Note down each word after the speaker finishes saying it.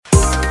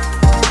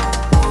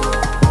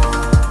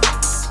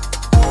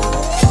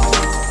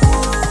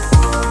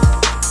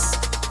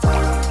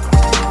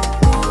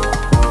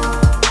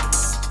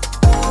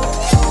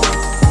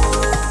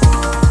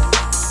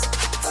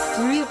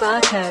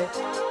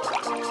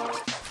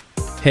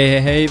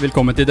Hei,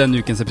 velkommen til denne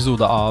ukens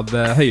episode av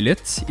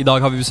Høylytt. I dag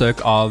har vi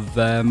besøk av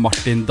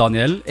Martin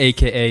Daniel,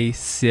 a.k.a.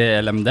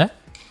 CLMD.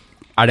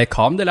 Det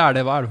Calmed,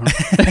 eller hva det for noe?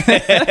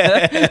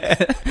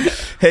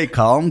 Hei,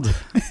 Calmed.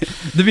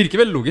 Det virker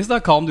veldig logisk da,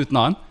 Calmed uten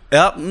annen.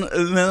 Ja,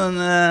 men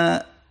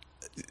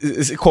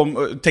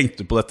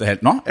tenkte du på dette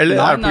helt nå? Eller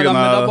nei, det på grunn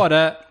av... men det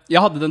bare...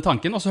 Jeg hadde den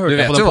tanken, og så hørte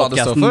jeg på den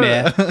podcasten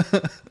med...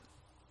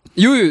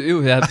 Jo,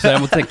 jeg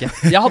måtte tenke.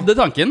 Jeg hadde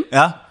tanken,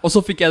 ja. Og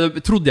så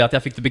trodde jeg at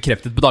jeg fikk det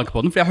bekreftet på danke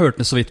på den, for jeg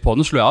hørte den så vidt på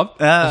den, slo jeg av.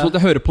 Ja. Og så måtte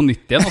jeg høre på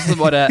nytt igjen, og så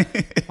bare...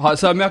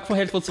 Så men jeg har ikke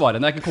helt fått svaret,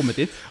 jeg har ikke kommet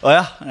dit.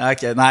 Åja,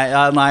 okay.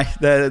 Nei,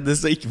 det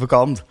står ikke for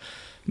Calmed.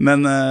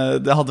 Men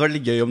det hadde vært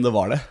litt gøy om det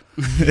var det.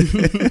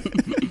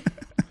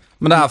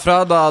 Men det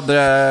fra da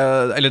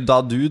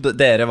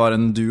dere var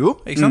en duo,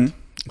 ikke sant?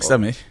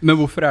 Stemmer.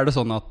 Men hvorfor det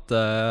sånn at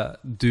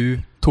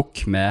du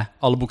tok med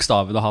alle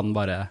bokstavene og han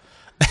bare...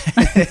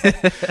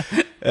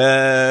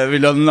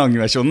 Vil du ha den lange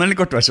versjonen eller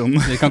korte versjonen?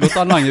 Vi kan godt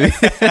ta den lange.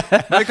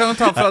 Vi kan jo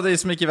ta fra de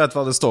som ikke vet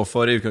hva det står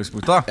for i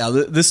utgangspunktet da. Ja,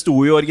 det sto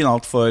jo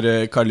originalt for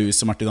Carl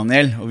Lewis og Martin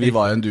Daniel. Og vi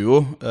var jo en duo.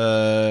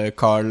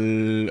 Carl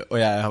og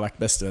jeg har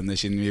vært bestevenner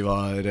siden vi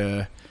var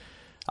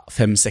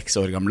 5-6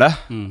 år gamle.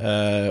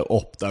 Og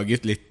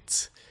oppdaget litt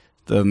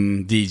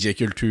den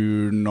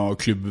DJ-kulturen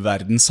og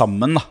klubbverden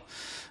sammen da.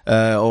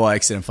 Og var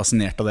ekstremt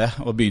fascinert av det.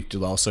 Og begynte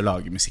jo da også å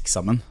lage musikk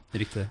sammen.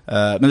 Riktig.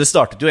 Men det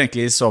startet jo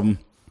egentlig som...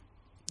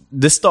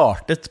 Det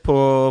startet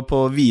på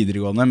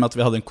videregående med at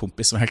vi hadde en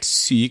kompis som var helt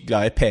sykt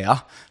glad i PA.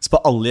 Så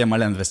på alle hjemme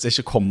alenefester så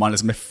kom han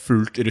liksom med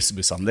fullt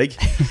russebussanlegg.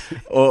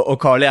 og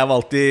Carl og jeg var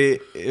alltid,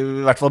 i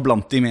hvert fall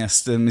blant de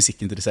mest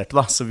musikkinteresserte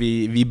da. Så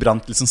vi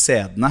brant liksom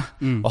CD-ene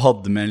og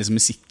hadde med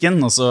liksom musikken.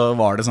 Og så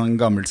var det sånn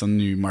gammel sånn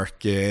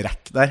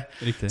Newmark-rack der.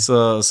 Riktig. Så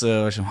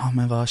var det sånn,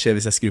 men hva skjer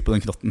hvis jeg skrur på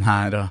den knotten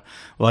her?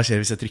 Og hva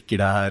skjer hvis jeg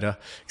trykker der?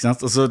 Ikke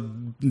sant? Og så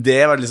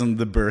det var liksom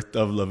the birth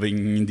of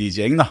loving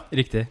DJing da.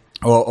 Riktig.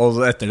 Og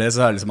etter det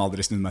så har jeg liksom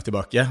aldri snudd meg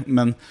tilbake.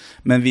 Men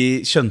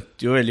vi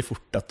skjønte jo veldig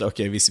fort at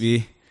ok, hvis vi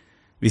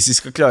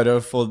skal klare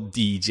å få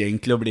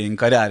DJing til å bli en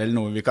karriere eller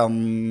noe vi kan på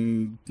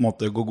en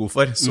måte gå god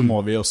for, så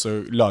må vi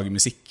også lage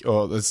musikk.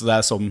 Og så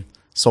det sånn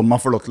man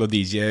får lov til å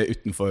DJ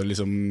utenfor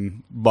liksom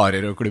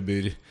barer og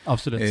klubber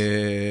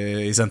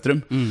i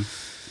sentrum.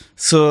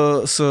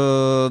 Så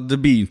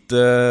det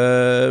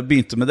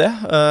begynte med det,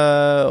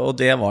 og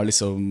det var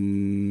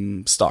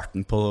liksom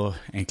starten på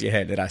egentlig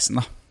hele reisen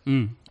da.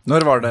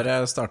 Når var dere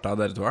startet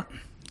dere to?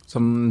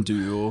 Som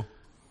duo?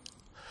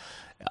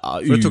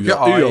 Ja,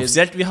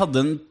 uoffisielt. Vi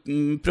hadde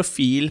en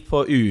profil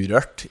på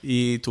Urørt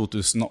i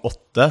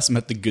 2008 som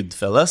heter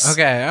Goodfellas.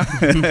 Ok, ja.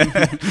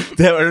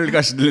 Det var vel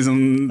kanskje liksom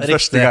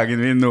første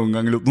gangen vi noen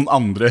gang lot noen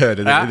andre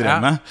høre det vi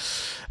drev med.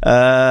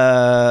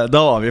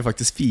 Da var vi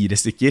faktisk 4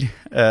 stykker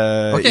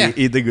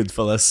i The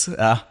Goodfellas,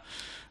 ja.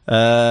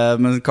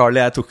 Men Carl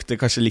og jeg tok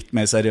det kanskje litt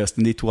mer seriøst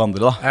enn de 2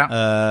 andre da.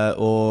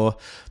 Og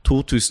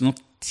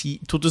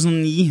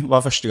 2009 var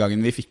første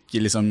gangen vi fikk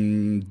liksom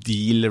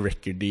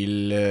record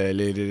deal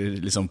eller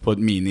liksom på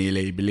et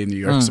mini-label i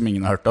New York som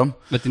ingen har hørt om.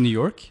 Vet du New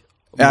York?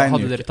 Ja,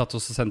 hadde dere tatt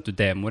og sendt ut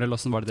demoer, eller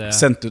hvordan var det?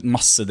 Sendt ut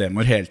masse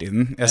demoer hele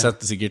tiden. Jeg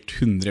sendte sikkert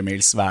 100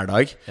 mails hver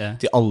dag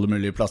til alle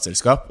mulige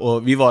plateselskap.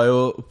 Og vi var jo,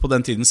 på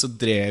den tiden så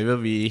drev jo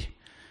vi,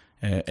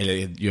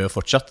 eller gjør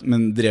fortsatt,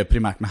 men drev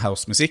primært med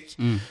housemusikk.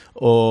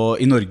 Og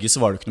i Norge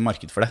så var det ikke noe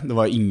marked for det. Det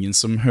var ingen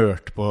som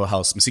hørte på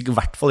housemusikk, i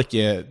hvert fall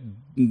ikke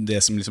det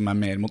som liksom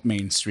mer mot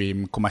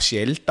mainstream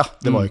kommersielt da.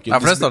 Det var jo ikke... Ja,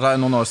 for det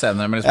startet noen år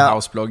senere med liksom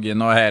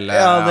housebloggen og hele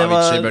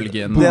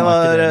Avicii-bølgen. Det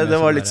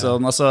var litt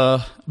sånn, altså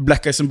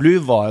Black Eyes and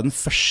Blue var jo den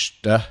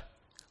første,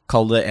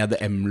 kall det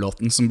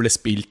EDM-låten som ble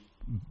spilt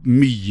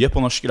mye på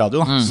norsk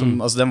radio da.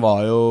 Altså den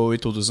var jo, i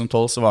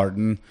 2012 så var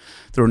den,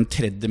 tror den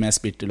 3. mest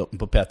spilte låten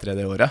på P3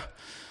 det året.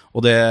 Og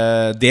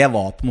det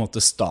var på en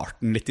måte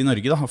starten litt i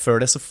Norge da. Og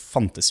før det så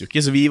fantes jo ikke.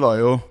 Så vi var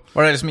jo...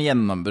 Var det liksom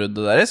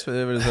gjennombruddet deres?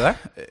 Vil du si det?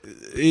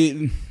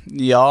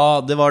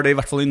 Ja, det var det i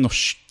hvert fall i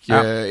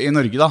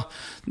Norge da.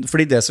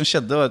 Fordi det som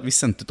skjedde var at vi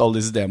sendte ut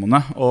alle disse demoene.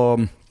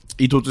 Og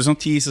i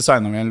 2010 så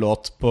signet vi en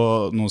låt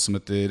på noe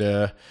som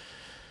heter...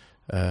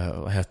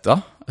 hva heter det?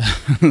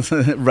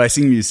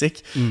 Rising Music,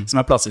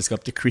 som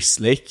plateselskap til Chris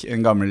Lake,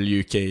 en gammel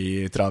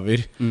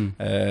UK-traver,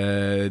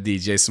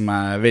 DJ som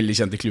veldig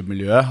kjent i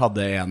klubbmiljøet,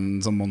 hadde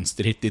en sånn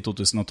monsterhit i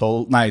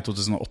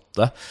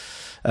 2008.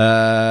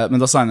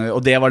 Men da signet vi,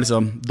 og det var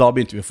liksom, da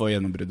begynte vi å få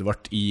gjennombruddet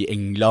vårt i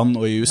England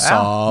og i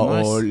USA,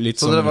 nice. Og litt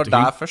så sånn. Så det var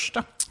der først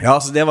da? Ja,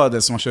 så det var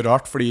det som var så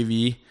rart, fordi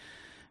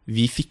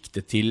vi fikk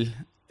det til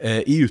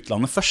i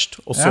utlandet først,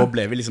 og så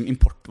ble vi liksom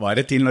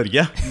importvare til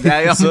Norge. Det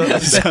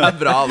er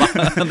bra da.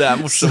 Det er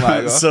morsomt vei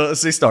å gå.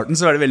 Så i starten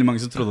så var det veldig mange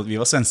som trodde at vi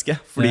var svenske,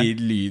 fordi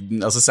lyden,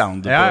 altså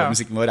soundet på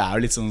musikken vår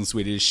jo litt sånn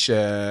Swedish,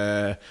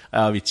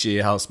 Avicii,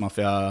 House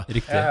Mafia,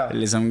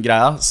 liksom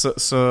greia.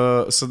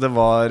 Så det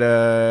var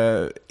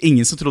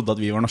ingen som trodde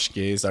at vi var norske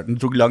i starten.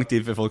 Det tok lang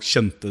tid før folk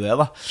skjønte det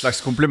da.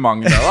 Slags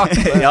kompliment det da.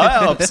 Ja,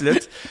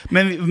 absolutt.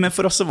 Men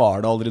for oss så var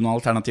det aldri noe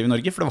alternativ i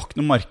Norge, for det var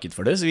ikke noe marked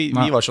for det, så vi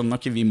var sånn,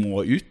 ok, vi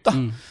må ut da.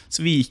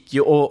 Så vi gikk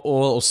jo,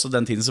 og også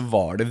den tiden så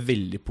var det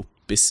veldig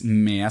kompis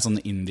med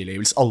sånne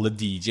indie-labels. Alle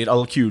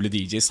kule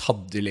DJs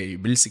hadde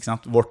labels, ikke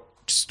sant? Vårt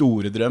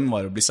store drøm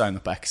var å bli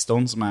signet på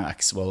Axstone, som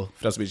Axwell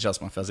fra Swedish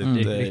House Mafia sitt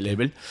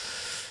label.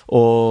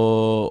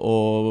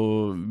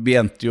 Og vi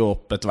endte jo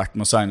opp etter hvert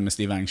med å signe med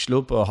Steve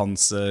Angelo på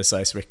hans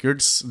Size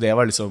Records. Det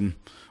var liksom,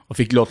 og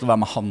fikk lov til å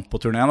være med han på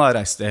turné da,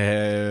 reiste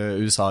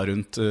USA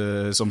rundt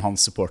som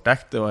hans support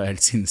act. Det var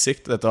helt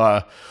sinnssykt. Og dette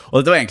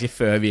var egentlig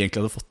før vi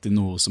egentlig hadde fått til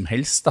noe som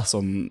helst da,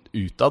 sånn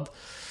utad.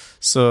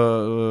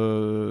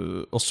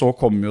 Og så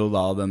kom jo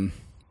da den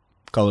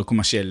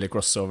kommersielle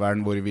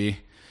crossoveren hvor vi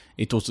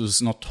i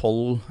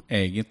 2012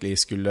 egentlig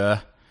skulle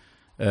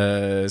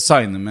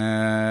signe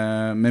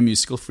med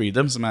Musical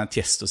Freedom, som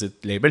Tiesto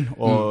sitt label,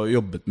 og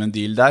jobbet med en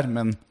deal der,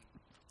 men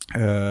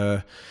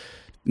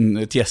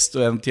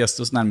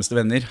Tiestos nærmeste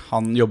venner,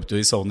 han jobbet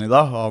jo i Sony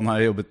da, og han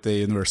har jobbet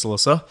i Universal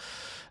også,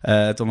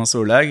 Thomas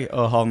Solberg,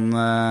 og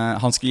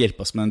han skulle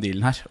hjelpe oss med den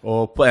dealen her.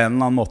 Og på en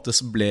eller annen måte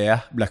så ble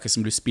Black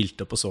Eyed Peas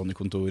spilt opp på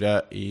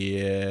Sony-kontoret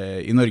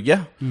i Norge,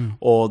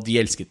 og de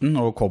elsket den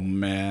og kom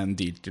med en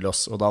deal til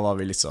oss, og da var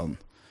vi litt sånn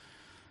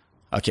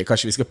ok,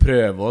 kanskje vi skal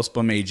prøve oss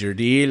på major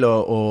deal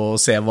og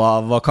se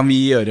hva kan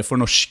vi gjøre for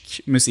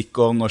norsk musikk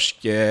og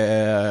norsk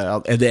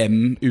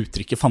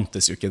EDM-uttrykket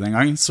fantes jo ikke den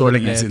gang, så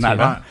lenge siden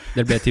det.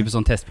 Det ble et type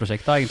sånn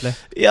testprosjekt da, egentlig?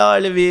 Ja,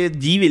 eller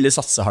de ville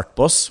satse hardt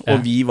på oss,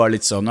 og vi var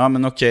litt sånn, ja,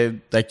 men ok,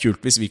 det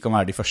kult hvis vi kan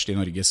være de første i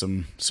Norge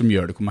som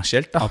gjør det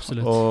kommersielt da.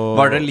 Absolutt.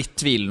 Var det litt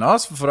tvilende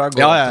altså, for å ha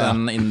gått til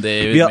en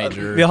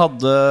indie-major? Vi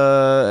hadde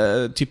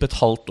typ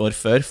et halvt år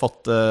før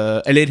fått,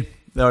 eller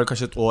det var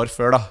kanskje et år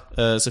før da,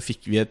 så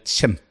fikk vi et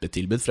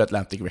kjempetilbud fra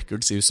Atlantic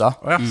Records i USA,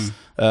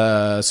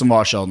 som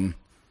var sånn,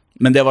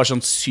 men det var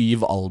sånn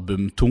 7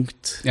 album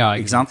tungt,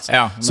 ikke sant?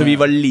 Ja, så vi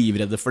var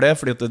livredde for det,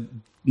 fordi at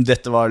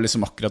dette var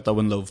liksom akkurat da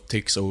When Love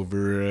Takes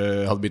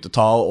Over hadde begynt å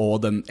ta,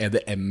 og den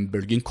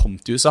EDM-bølgen kom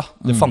til USA.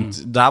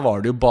 Der var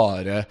det jo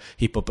bare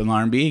hiphop og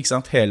R&B, ikke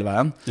sant? Hele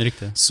veien.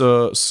 Riktig.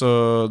 Så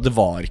det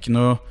var ikke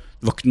noe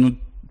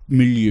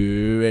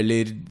miljø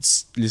eller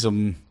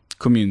liksom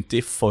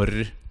community for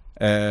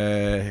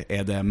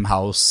EDM,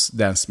 house,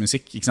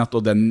 dancemusikk, ikke sant?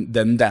 Og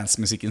den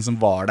dancemusikken som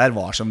var der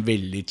var sånn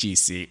veldig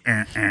cheesy.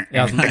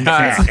 Ja,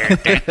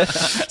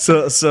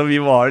 så vi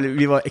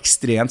var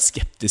ekstremt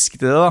skeptiske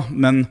til det da,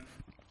 men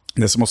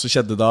det som også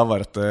skjedde da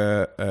var at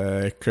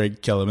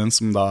Craig Kellerman,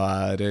 som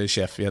da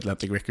sjef i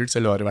Atlantic Records,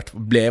 eller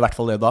ble i hvert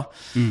fall det da,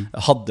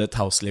 hadde et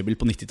house-label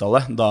på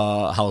 90-tallet,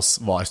 da house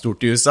var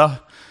stort i USA,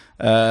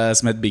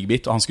 som het Big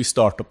Beat, og han skulle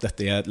starte opp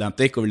dette i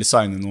Atlantic og ville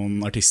signe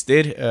noen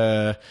artister.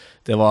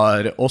 Det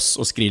var oss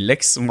og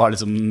Skrillex som var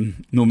liksom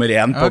nummer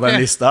 1 på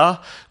den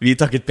lista. Vi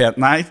takket pent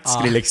nei,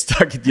 Skrillex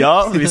takket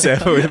ja. Vi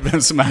ser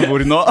hvem som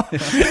hvor nå.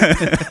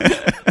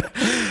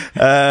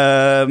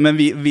 Men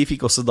vi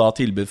fikk også da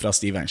tilbud fra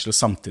Steve Angelo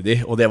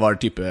samtidig, og det var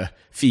type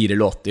 4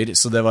 låter,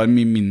 så det var en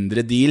mye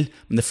mindre deal,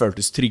 men det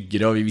føltes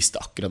tryggere, og vi visste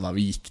akkurat hva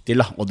vi gikk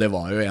til da. Og det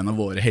var jo en av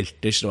våre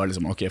helter, så det var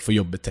liksom, ok, få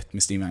jobbe tett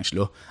med Steve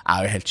Angelo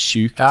jo helt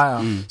sykt.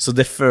 Så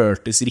det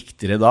føltes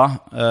riktigere da,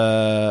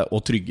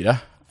 og tryggere.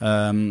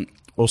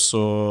 Og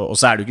så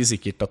det jo ikke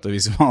sikkert at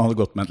hvis man hadde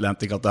gått med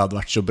Atlantic at det hadde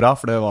vært så bra,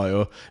 for det var jo,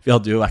 vi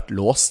hadde jo vært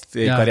låst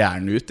i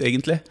karrieren ut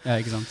egentlig. Ja,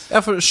 ikke sant?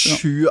 Ja, for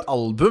 7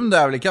 album, det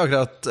vel ikke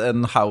akkurat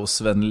en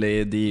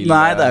house-vennlig deal?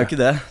 Nei, det jo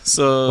ikke det.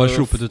 Bare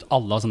sluppet ut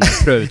alle sånne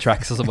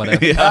prøvetracks og så bare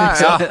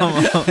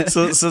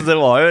så det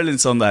var jo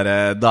litt sånn der,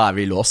 da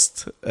vi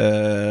låst.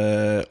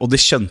 Og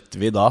det skjønte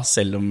vi da,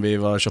 selv om vi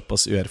var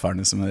såpass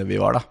uerfarne som vi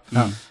var da.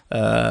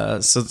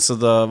 Så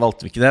da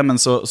valgte vi ikke det, men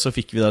så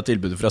fikk vi da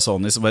tilbudet fra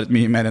Sony, som var et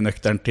mye mer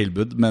nøkternt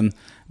tilbud, men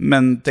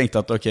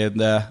tenkte at ok,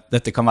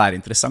 dette kan være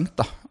interessant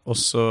da. Og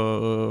så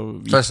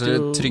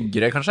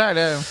tryggere kanskje,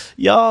 eller?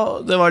 Ja,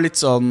 det var litt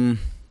sånn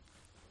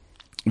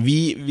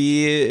vi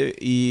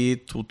i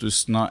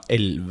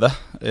 2011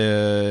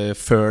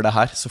 før det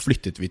her så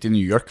flyttet vi til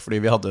New York,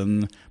 fordi vi hadde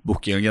en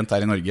bookingagent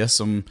her i Norge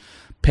som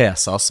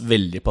pesa oss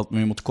veldig på at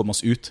vi måtte komme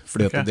oss ut,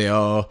 fordi at det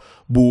å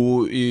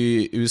bo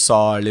i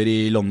USA eller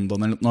i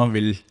London eller noe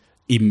vil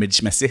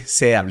imagemessig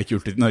ser jævlig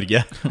kult ut i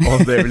Norge, og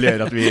det vil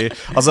gjøre at vi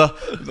altså,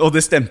 og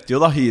det stemte jo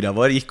da, hyra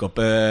vår gikk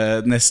opp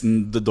nesten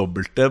det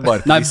dobbelte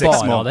bare på de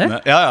 6 månedene.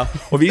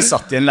 Og vi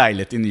satt i en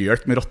leilighet i New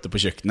York med rotte på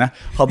kjøkkenet,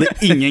 hadde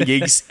ingen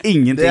gigs,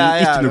 ingenting,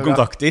 ikke noen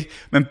kontakter,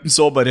 men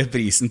så bare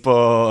prisen på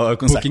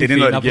konserter i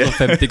Norge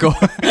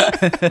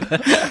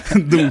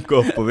dunke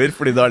oppover,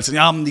 fordi da liksom,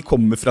 ja, men de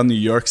kommer fra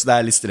New York, så det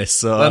litt stress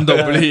og den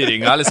dobbelt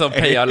hyringa, liksom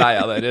peia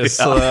leia deres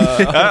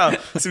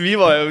så vi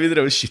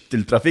drev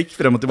skytteltrafikk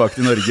frem og tilbake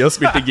til Norge og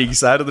spilte gigs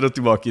her og dro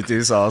tilbake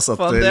til USA og satt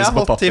det liksom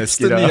på hot tips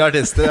til nye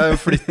artister. Jeg har jo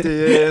flyttet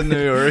i New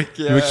York.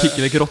 Du må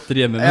kikke vekk rotter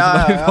hjemme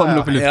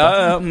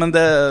men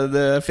det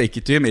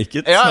fake it to you make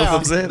it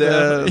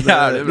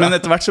men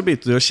etter hvert så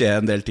begynte det å skje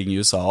en del ting i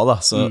USA da,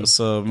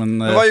 men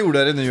hva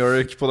gjorde dere i New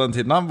York på den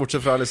tiden da?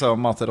 Bortsett fra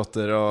liksom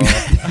materotter og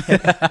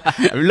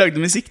vi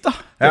lagde musikk da.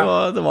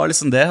 Det var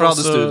liksom det. For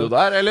hadde studio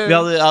der, eller? Vi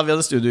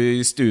hadde studio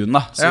i stuen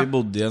da, så vi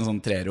bodde i en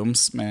sånn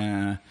 3-roms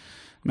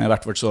med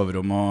hvert vårt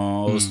soverom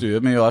og stue,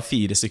 men vi var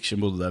 4 stykker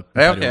som bodde der på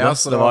perioden,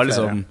 så det var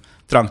liksom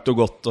trangt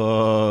og godt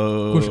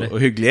og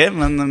hyggelig,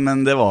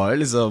 men det var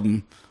jo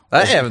liksom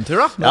Det eventyr,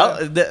 da. Ja,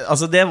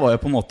 altså det var jo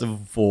på en måte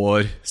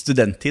vår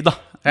studenttid, da.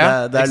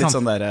 Det litt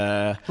sånn der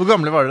Hvor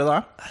gamle var dere da?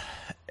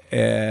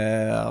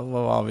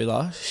 Hva var vi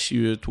da?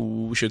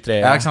 22-23?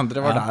 Ja, ikke sant,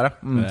 dere var der,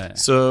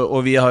 Så,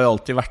 og vi har jo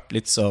alltid vært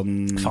litt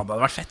sånn Faen, det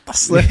hadde vært fett,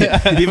 ass.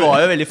 Vi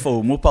var jo veldig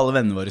FOMO på alle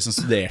vennene våre som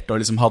studerte og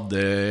liksom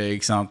hadde,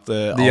 ikke sant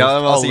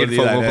var sikkert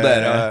FOMO på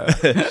dere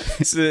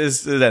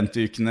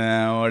studentukene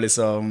og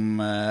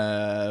liksom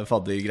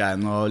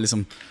faddergreiene og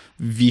liksom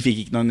vi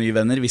fikk ikke noen nye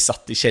venner. Vi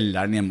satt i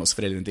kjelleren hjemme hos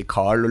foreldrene til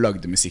Carl og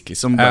lagde musikk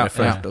liksom. Bare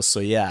følte oss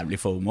så jævlig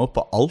FOMO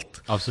på alt.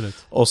 Absolutt.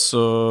 Og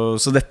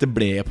så dette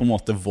ble på en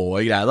måte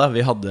vår greie da.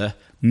 Vi hadde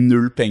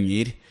 0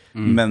 penger,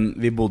 men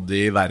vi bodde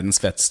i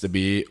verdens feteste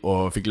by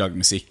og fikk lage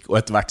musikk. Og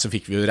etter hvert så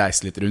fikk vi jo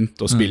reise litt rundt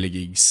og spille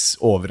gigs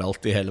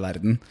overalt i hele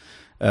verden.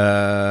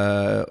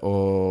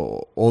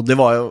 Og det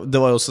var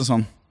jo også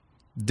sånn,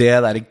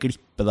 det der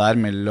glippet der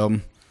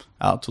mellom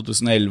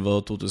 2011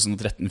 og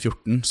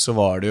 2013-14, så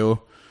var det jo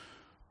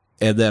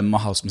EDM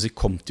og housemusikk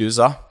kom til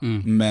USA,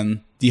 men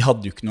de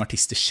hadde jo ikke noen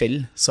artister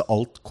selv, så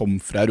alt kom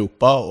fra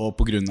Europa, og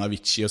på grunn av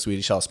Avicii og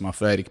Swedish House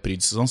Mafia og Erik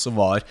Prydz og sånn, så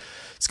var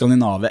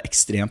Skandinavia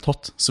ekstremt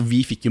hot. Så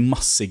vi fikk jo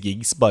masse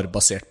gigs bare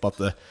basert på at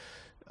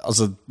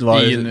det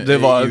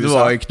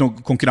var ikke noe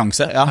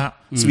konkurranse.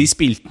 Så vi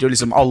spilte jo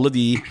liksom alle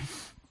de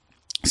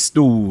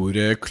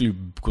store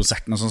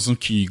klubbkonsertene sånn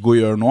som Kygo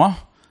gjør nå,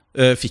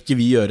 fikk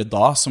jo vi gjøre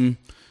da, som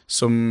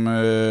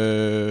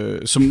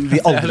vi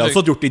aldri hadde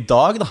fått gjort i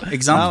dag da,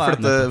 ikke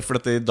sant? For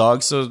at i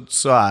dag så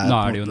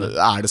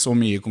er det så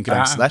mye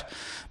konkurranse der.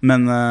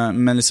 Men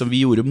liksom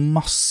vi gjorde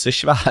masse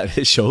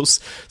svære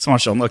shows som var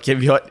sånn, ok,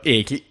 vi har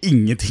egentlig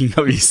ingenting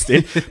å vise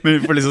til, men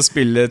vi får liksom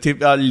spille typ,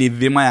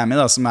 Live i Miami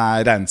da, som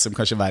regnet som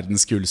kanskje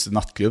verdens kuleste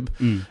nattklubb,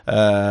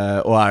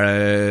 og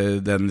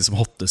den liksom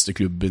hotteste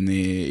klubben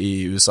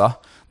i USA.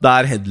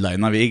 Der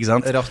headlina vi, ikke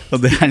sant? Og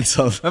det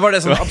liksom, men var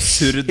det sånn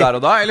absurd der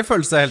og da, eller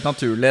føles det helt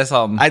naturlig?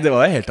 Sånn? Nei, det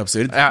var jo helt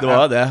absurd. Det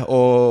var det.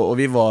 Og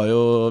vi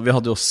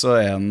hadde jo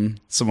også en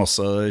som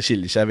også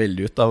skiller seg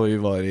veldig ut da, hvor vi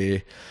var i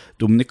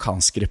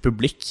Dominikansk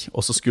Republikk,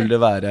 og så skulle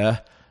det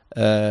være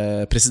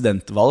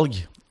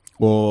presidentvalg.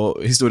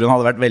 Og historien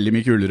hadde vært veldig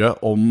mye kulere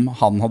om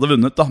han hadde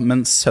vunnet da,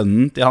 men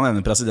sønnen til han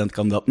ene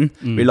presidentkandidaten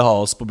ville ha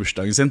oss på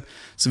bursdagen sin.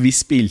 Så vi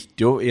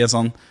spilte jo i en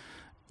sånn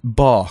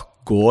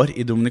bakgård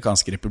i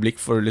Dominikansk Republikk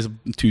for liksom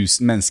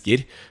 1000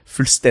 mennesker,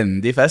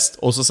 fullstendig fest,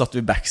 og så satt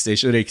vi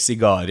backstage og røyk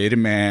sigarer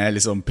med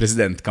liksom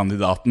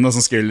presidentkandidaten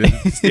som skulle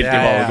stille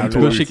til valg om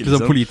 2 uker. Skikkelig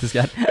sånn politisk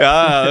her.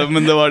 Ja,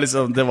 men det var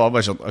liksom, det var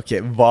bare sånn, ok,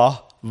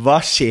 hva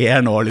skjer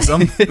nå liksom?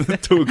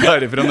 2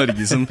 karer fra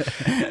Norge som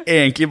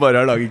egentlig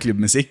bare har laget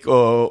klubbmusikk,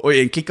 og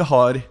egentlig ikke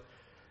har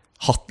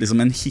hatt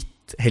liksom en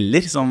hit heller,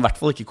 som i hvert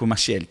fall ikke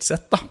kommersielt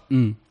sett da.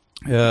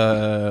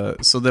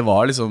 Så det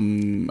var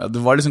liksom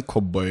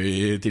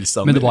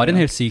cowboy-tilstander. Men det var en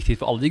helt syk tid,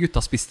 for alle de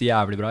gutta spiste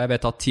jævlig bra. Jeg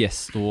vet at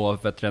Tiesto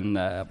og hva heter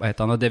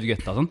han, David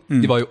Guetta sånn.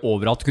 De var jo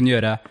overalt,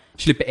 kunne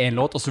slippe en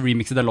låt, og så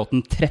remixe den låten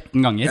 13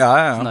 ganger.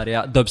 Sånn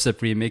der, dubstep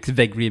remix,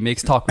 veg remix,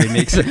 tak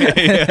remix.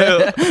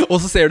 Og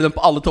så ser du den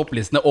på alle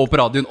topplistene og på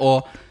radioen,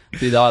 og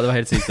det var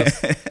helt sykt.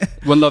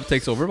 When Love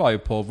Takes Over var jo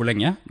på hvor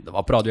lenge? Det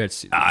var på radio helt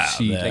sykt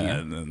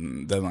lenge.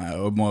 Den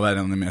må være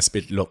en av de mest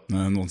spilte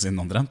låtene noensinne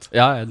omtrent.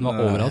 Ja, den var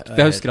overalt.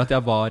 For jeg husker at jeg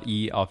var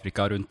i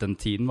Afrika rundt den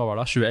tiden, hva var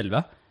det,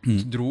 2011?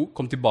 Så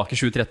kom tilbake i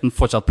 2013,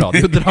 fortsatt på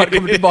radio,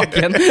 kommer tilbake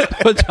igjen.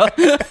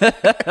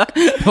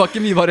 Det var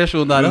ikke mye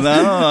variasjon der, altså.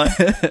 Nei.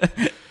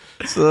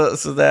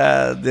 Så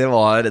det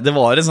var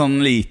en sånn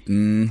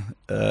liten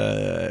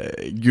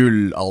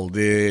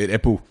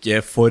gullalder-epoke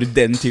for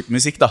den type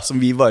musikk da,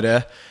 som vi var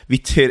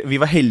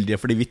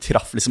heldige fordi vi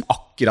traff liksom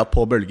akkurat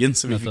på bølgen,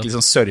 så vi fikk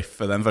liksom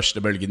surfe den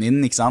første bølgen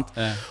inn, ikke sant?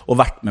 Og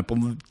vært med på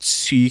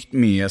sykt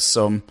mye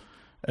som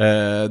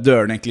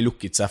dørene egentlig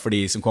lukket seg for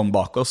de som kom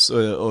bak oss,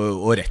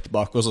 og rett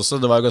bak oss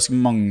også. Det var ganske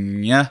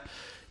mange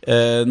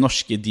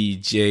norske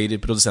DJ-er,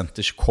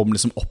 produsenter som kom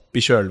liksom opp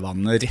i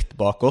kjølvannet rett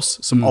bak oss,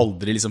 som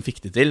aldri liksom fikk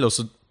det til, og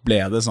så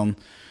ble det sånn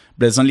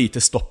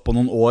lite stopp på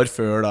noen år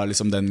før da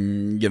liksom den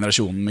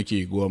generasjonen med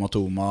Kygo og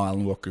Matoma og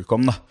Alan Walker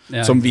kom da,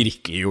 som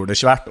virkelig gjorde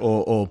det svært,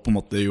 og på en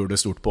måte gjorde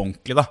det stort på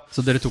ordentlig da.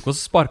 Så dere tok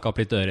oss sparket opp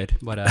litt ører,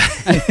 bare?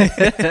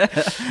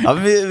 Ja,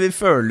 men vi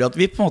føler jo at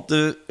vi på en måte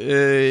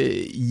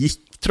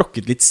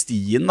tråkket litt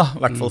stien da,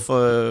 i hvert fall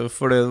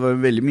for det var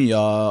veldig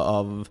mye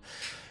av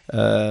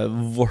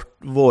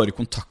våre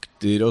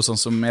kontakter og sånn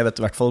som jeg vet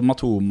i hvert fall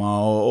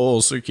Matoma og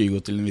også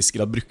Kygo til en viss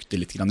grad brukte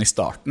litt grann i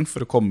starten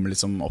for å komme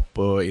liksom opp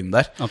og inn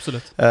der.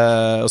 Absolutt.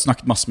 Og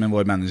snakket masse med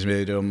vår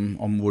manager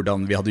om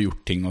hvordan vi hadde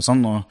gjort ting og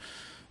sånn, og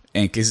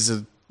egentlig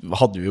så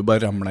hadde vi jo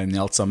bare ramlet inn i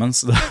alt sammen,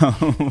 så det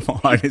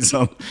var litt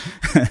sånn.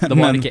 Det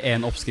var ikke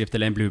en oppskrift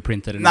eller en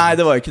blueprint eller noe? Nei,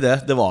 det var ikke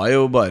det. Det var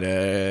jo bare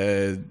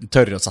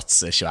tørre å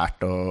satse svært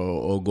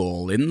og gå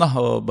all in da,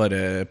 og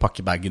bare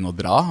pakke bagen og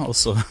dra, og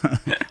så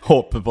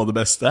håpe på det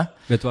beste.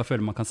 Vet du hva jeg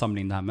føler man kan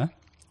sammenligne det her med?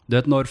 Du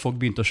vet når folk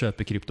begynte å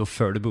kjøpe krypto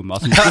før det booma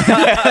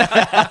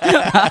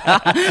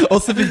Og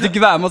så fikk du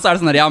ikke være med, og så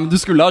det sånn her, ja, men du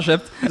skulle ha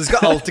kjøpt. Du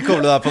skal alltid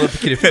koble deg på det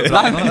krypto.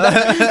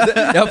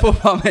 Jeg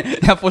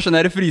får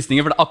sånne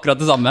frysninger, for det akkurat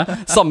det samme.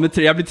 Samme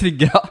tre, jeg blir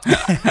trigget.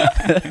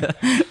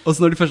 Og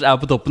så når de først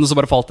på toppen, og så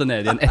bare falt det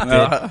ned igjen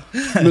etter.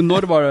 Men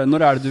når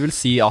det du vil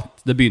si at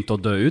det begynte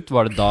å dø ut?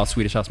 Var det da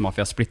Swedish House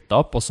Mafia splittet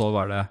opp, og så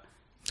var det...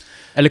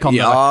 Eller kan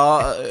det jeg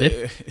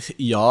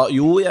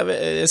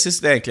synes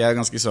det egentlig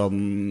ganske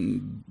sånn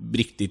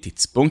riktig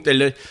tidspunkt.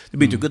 Eller det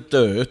begynte jo ikke å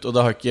dø ut, og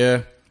det har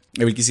ikke,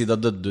 jeg vil ikke si det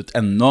har dødd ut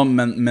ennå,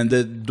 men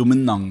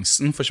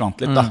dominansen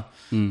forsvant litt da.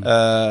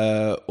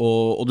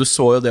 Og du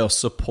så jo det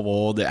også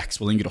på det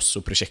Axwell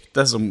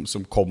Ingrosso-prosjektet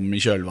som kom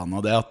i kjølvannet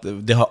av det, at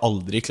de har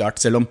aldri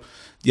klart, selv om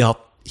de har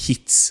hatt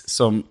hits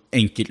som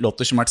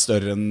enkeltlåter som har vært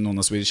større enn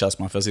noen av Swedish House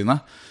Mafia sine,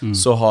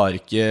 så har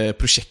ikke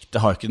prosjektet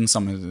den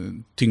samme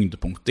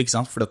tyngdepunktet, ikke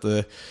sant? For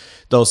det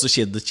har også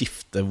skjedd et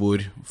skifte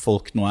hvor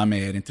folk nå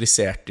mer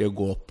interessert i å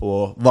gå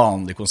på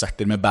vanlige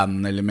konserter med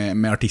band eller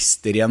med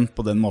artister igjen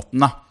på den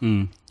måten da.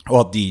 Og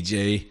at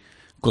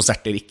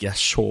DJ-konserter ikke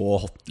så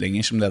hot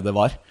lenger som det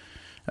var.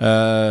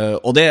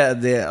 Og det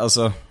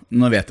altså,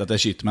 nå vet jeg at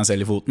jeg skyter meg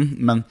selv i foten,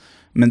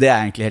 men det jeg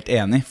egentlig helt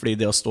enig, fordi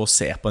det å stå og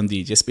se på en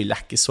DJ spille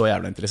ikke så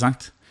jævlig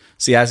interessant.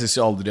 Så jeg synes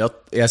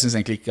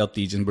egentlig ikke at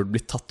DJ'en burde bli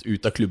tatt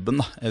ut av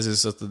klubben da. Jeg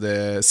synes at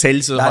det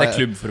selv så det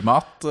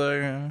klubbformat?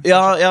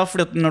 Ja,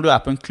 fordi at når du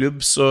på en klubb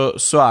så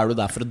du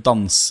der for å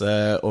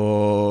danse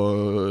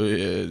og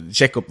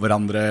sjekke opp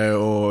hverandre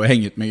og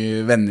henge ut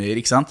med venner,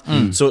 ikke sant?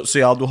 Så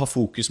ja, du har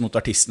fokus mot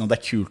artisten, og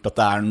det kult at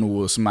det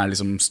noe som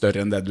liksom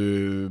større enn det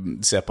du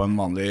ser på en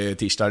vanlig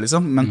tirsdag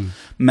liksom. Men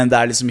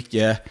det liksom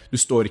ikke,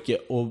 du står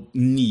ikke og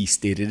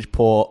nistirrer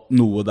på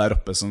noe der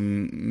oppe som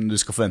du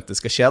skal forvente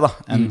skal skje da.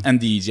 En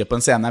DJ på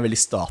en scene veldig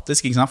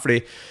statisk, ikke sant?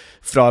 Fordi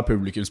fra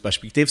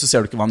publikumsperspektiv så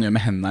ser du ikke hva han gjør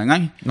med hendene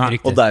engang.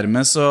 Og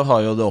dermed så har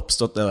jo det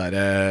oppstått det der,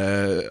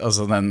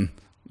 altså den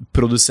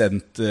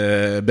produsent,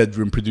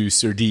 bedroom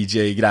producer,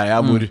 DJ-greia,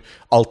 hvor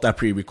alt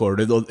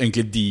pre-recorded, og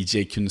egentlig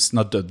DJ-kunsten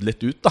har dødd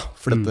litt ut da.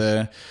 For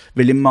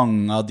veldig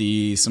mange av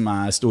de som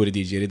store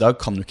DJ-er i dag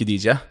kan jo ikke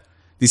DJ.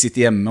 De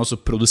sitter hjemme, og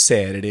så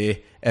produserer de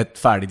et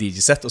ferdig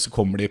DJ-sett, og så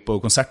kommer de på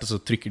konsert, og så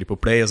trykker de på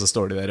play, og så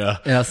står de der,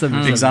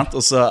 ikke sant?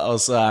 Og så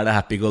det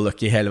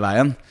happy-go-lucky hele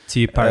veien.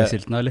 Typ Paris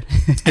Hilton, eller?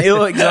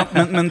 Jo, ikke sant?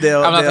 Men det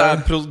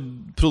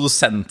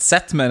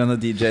produsentsett mer enn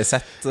et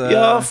DJ-sett.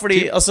 Ja,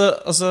 fordi,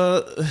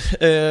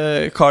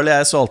 Carl og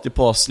jeg så alltid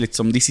på oss litt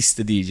som de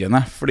siste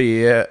DJ-ene, fordi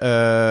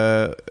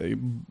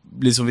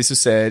liksom hvis du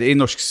ser i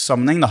norsk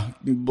sammenheng da,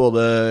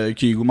 både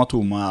Kygo,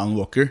 Matoma og Alan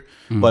Walker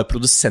var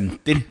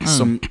produsenter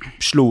som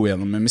slo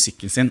gjennom med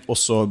musikken sin, og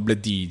så ble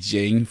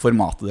DJ-ing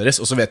formatet deres,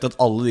 og så vet jeg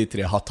at alle de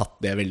tre har tatt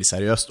det veldig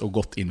seriøst og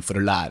gått inn for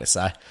å lære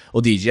seg å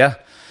DJ,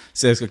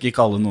 så jeg skal ikke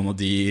kalle noen av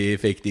de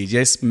fake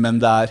DJs, men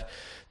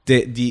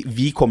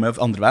vi kommer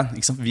jo andre veien,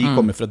 ikke sant? Vi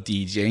kommer fra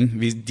DJ-ing,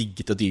 vi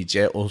digget å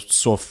DJ, og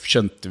så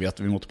skjønte vi at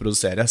vi måtte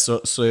produsere,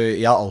 så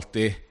jeg har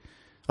alltid,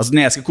 altså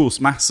når jeg skal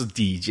kose meg, så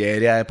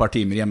DJ-er jeg et par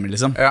timer hjemme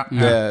liksom.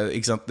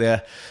 Ikke sant?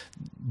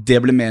 Det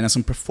ble mer en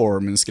sånn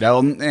performance-greie,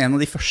 og en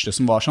av de første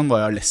som var sånn var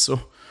jo Alesso.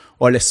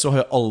 Og Alesso har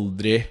jo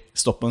aldri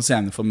stått på en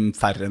scene for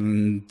færre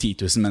enn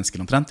 10 000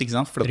 mennesker omtrent, ikke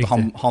sant? For at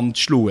han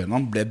slo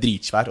gjennom, ble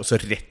dritsvær, og så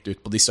rett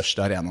ut på de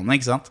største arenaene,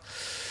 ikke sant?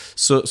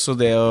 Så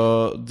det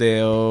å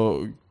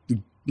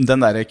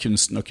den der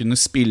kunsten å kunne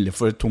spille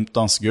for et tomt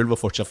dansegulv og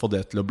fortsatt få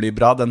det til å bli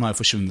bra, den har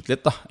jo forsvunnet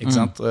litt da, ikke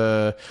sant?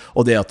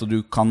 Og det at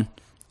du kan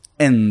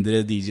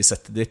endre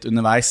DJ-settet ditt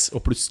underveis,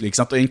 og plutselig, ikke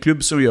sant? Og i en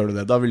klubb så gjør du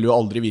det, da vil du jo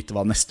aldri vite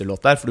hva neste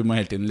låt for du må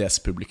hele tiden lese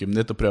publikum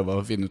ditt og prøve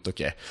å finne ut,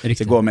 ok,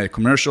 skal jeg gå mer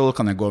commercial,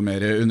 kan jeg gå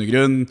mer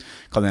undergrunn,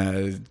 skal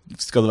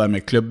det være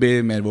mer clubby,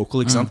 mer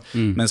vocal, ikke sant?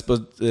 Mens på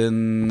en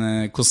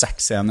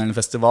konsertscene eller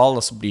en festival,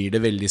 så blir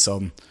det veldig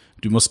sånn,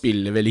 du må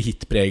spille veldig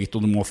hitpreget,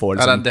 og du må få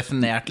liksom, det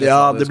definert liksom,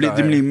 ja, det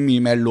blir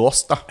mye mer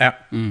låst da.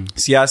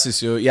 Så jeg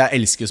synes jo, jeg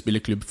elsker å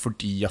spille klubb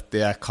fordi at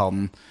jeg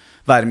kan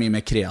være mye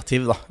mer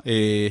kreativ da.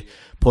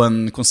 På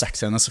en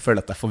konsertscene så føler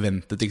jeg at jeg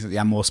forventet,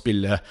 jeg må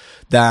spille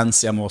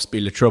dance, jeg må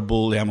spille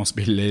trouble, jeg må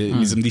spille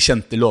liksom, de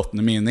kjente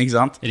låtene mine, ikke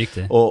sant?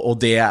 Og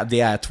det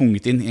jeg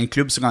tvunget inn. I en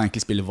klubb så kan jeg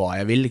egentlig spille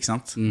hva jeg vil, ikke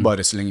sant?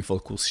 Bare så lenge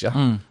folk koser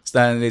seg. Så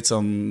det en litt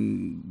sånn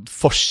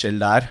forskjell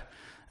der.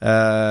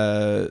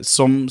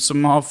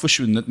 Som har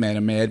forsvunnet mer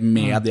og mer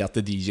med det at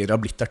DJ-er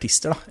har blitt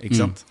artister da, ikke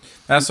sant?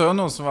 Jeg så jo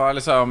noen som var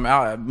liksom,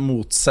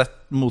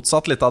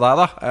 motsatt litt av deg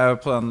da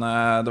på den,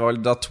 det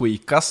var da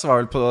Tweakas var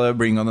vel på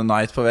Bring on the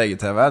Night på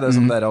VGTV, det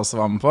som dere også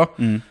var med på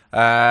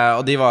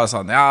og de var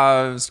sånn,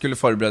 skulle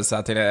forberede seg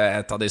til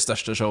et av de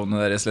største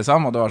showene deres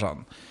liksom, og det var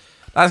sånn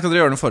nei, skal dere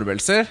gjøre noen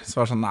forberedelser? Så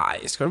var det sånn,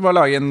 nei, skal du bare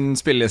lage en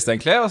spilleliste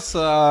egentlig, og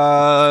så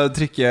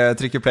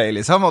trykke play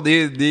liksom, og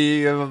det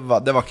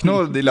var ikke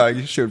noe, de la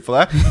ikke skjult på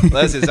det, og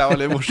det synes jeg var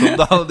litt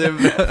morsomt da.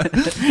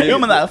 Jo,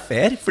 men det jo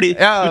fair, fordi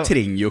du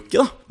trenger jo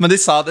ikke da. Men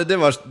de sa det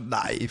var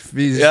nei,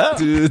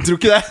 du tror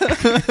ikke det?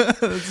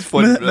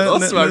 Forbered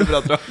oss, hva det du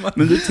prater om?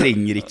 Men du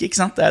trenger ikke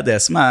sant? Det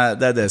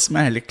det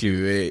som hele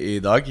clouet i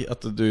dag,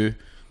 at du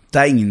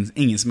det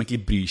ingen som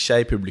egentlig bryr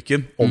seg I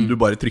publikum om du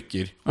bare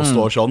trykker og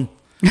står sånn,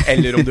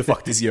 eller om du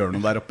faktisk gjør noe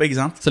der oppe, ikke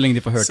sant? Så lenge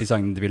de får hørt de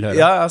sangene de vil høre.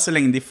 Ja, så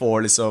lenge de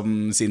får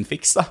liksom sin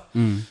fix da.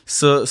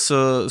 Så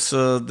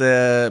det,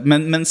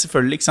 men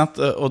selvfølgelig, ikke sant?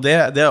 Og det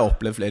har jeg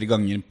opplevd flere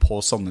ganger på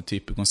sånne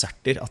typer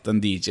konserter, at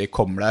en DJ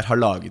kommer der, har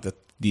laget et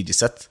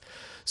DJ-sett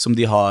som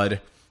de har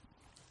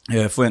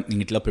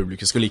forventninger til at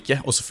publikum skal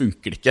like, og så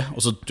funker det ikke,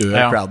 og så dør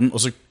crowden,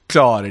 og så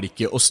klarer de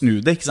ikke å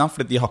snu det, ikke sant?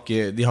 For de har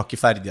ikke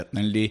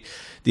ferdigheten, eller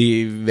de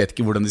vet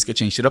ikke hvordan de skal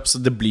change it up,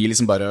 så det blir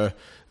liksom bare,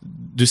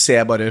 du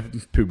ser bare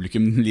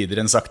publikum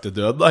lider en sakte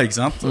død da, ikke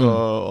sant?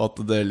 Og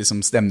at det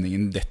liksom,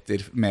 stemningen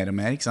detter mer og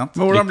mer, ikke sant?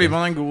 Men hvordan blir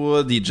man en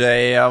god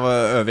DJ av å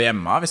øve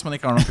hjemme, hvis man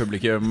ikke har noen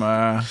publikum?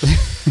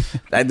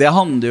 Nei, det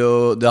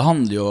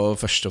handler jo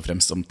først og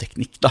fremst om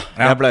teknikk da.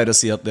 Jeg pleier å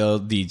si at det å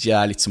DJ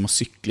litt som å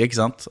sykle,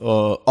 ikke sant?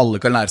 Og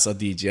alle kan lære seg å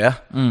DJ,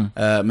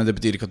 men det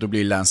betyr ikke at du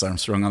blir Lance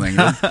Armstrong av den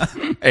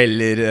grunn.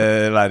 Eller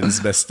verdens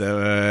beste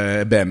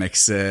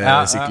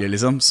BMX-sykler,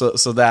 liksom.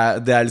 Så det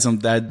er liksom,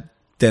 det er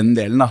den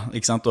delen da,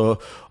 ikke sant?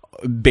 Og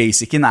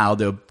basicen jo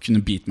det å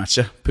kunne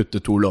beatmatche,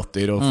 putte 2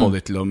 låter og få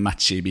de til å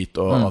matche I beat,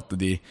 og at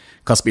de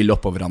kan spille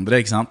oppå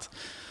hverandre, ikke sant?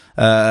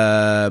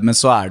 Men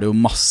så det jo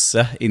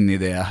masse inni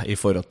det I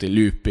forhold til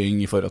looping,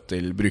 I forhold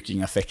til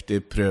bruking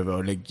effekter, prøve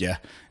å legge.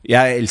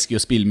 Jeg elsker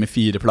jo å spille med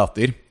 4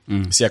 plater,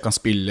 så jeg kan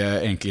spille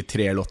egentlig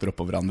 3 låter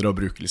oppå hverandre og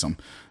bruke liksom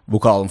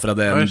vokalen fra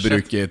den,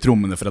 bruke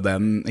trommene fra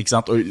den, ikke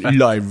sant? Og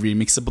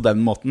live-remixe på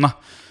den måten da.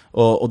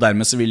 Og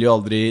dermed så vil jo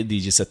aldri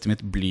DJ-settet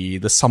mitt bli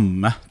det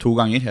samme 2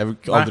 ganger. Jeg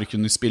vil aldri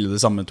kunne spille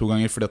det samme 2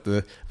 ganger, fordi at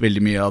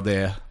veldig mye av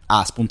det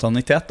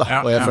spontanitet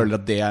da. Og jeg føler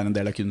at det en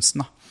del av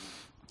kunsten da.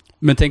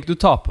 Men tenk du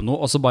tar på noe,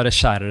 og så bare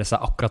skjærer det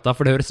seg akkurat da,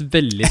 for det høres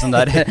veldig sånn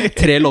der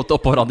 3 låter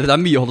oppå hverandre. Det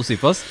mye å holde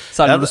styr på oss.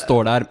 Særlig når du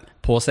står der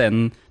på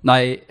scenen,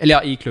 eller ja,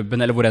 I klubben,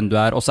 eller hvor enn du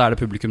og så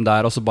det publikum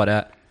der, og så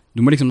bare,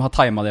 du må liksom ha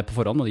timet det på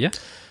forhånd, må du ikke?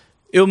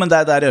 Jo, men det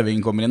der øvingen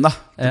kommer inn da.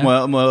 Du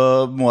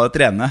må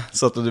trene,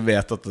 så at du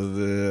vet at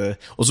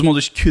og så må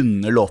du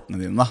kunne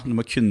låtene dine da. Du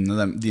må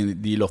kunne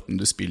de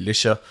låtene du spiller,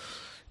 så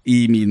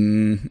I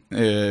min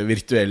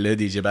virtuelle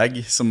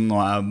DJ-bag, som nå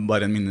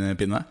bare en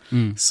minnepinne,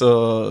 så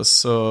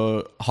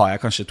har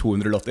jeg kanskje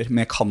 200 låter,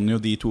 men jeg kan jo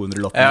de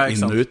 200 låtene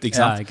inn og ut, ikke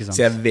sant? Ikke sant?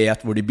 Så jeg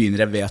vet hvor de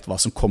begynner, jeg vet hva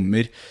som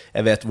kommer,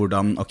 jeg vet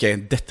hvordan, ok,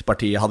 dette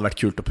partiet hadde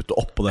vært kult å putte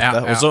opp på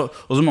dette,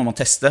 og så må man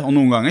teste, og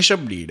noen ganger så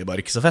blir det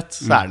bare ikke så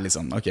fett, så det litt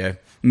sånn, ok,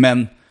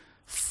 men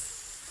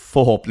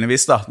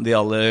forhåpentligvis da, de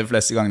aller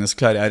fleste gangene så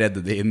klarer jeg å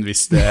redde det inn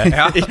hvis det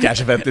ikke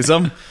så fett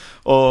liksom.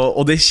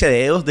 Og det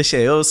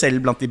skjer jo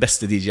selv blant de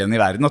beste DJ-ene I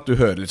verden at du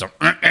hører litt sånn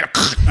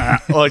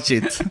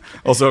shit.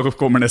 Og så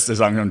kommer neste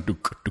sang sånn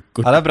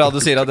det bra du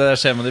sier at det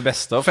skjer med de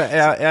beste. For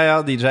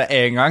jeg DJ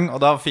en gang,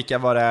 og da fikk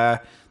jeg bare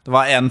det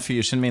var en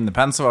fyr sin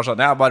minnepenn som var sånn,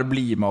 jeg bare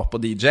bli med opp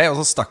på DJ, og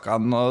så stakk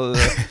han og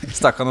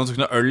tok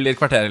noe øl I et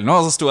kvarter eller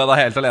noe, og så sto jeg da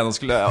helt alene og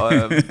skulle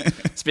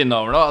spinne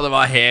over noe, og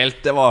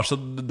det var så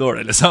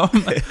dårlig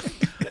liksom.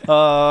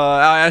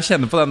 Jeg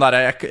kjenner på den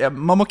der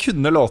man må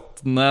kunne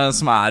låtene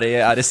som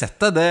I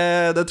settet.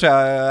 Det tror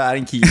jeg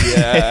en key.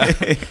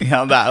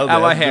 Ja, det jo det.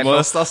 Jeg var helt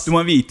lost, ass. Du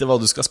må vite hva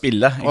du skal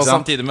spille, ikke og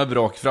sant? Samtidig med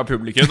bråk fra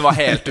publikum. Det var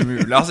helt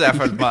umulig, altså. Jeg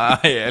følte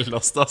meg helt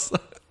lost, ass.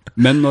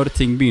 Men når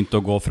ting begynte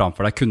å gå fram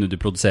for deg, kunne du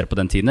produsere på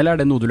den tiden, eller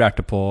det noe du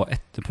lærte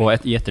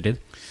I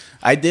ettertid?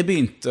 Nei, det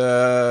begynte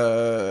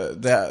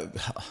det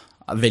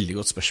et veldig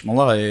godt spørsmål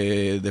da,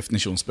 I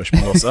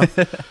definisjonsspørsmål også.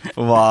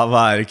 For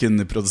hva det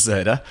kunne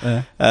produsere.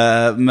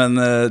 Men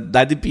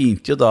nei, det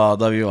begynte jo da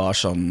vi var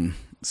sånn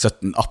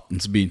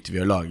 17-18, så begynte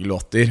vi å lage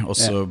låter, og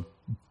så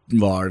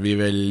var vi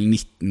vel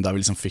 19 da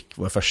vi liksom fikk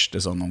vår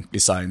første sånn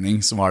ordentlig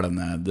signing, som var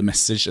denne The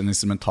Message, en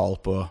instrumental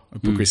på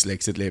Chris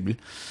Lake sitt label,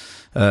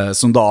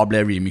 som da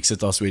ble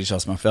remixet av Swedish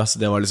House Mafia, så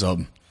det var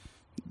liksom,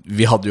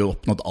 vi hadde jo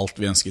oppnådd alt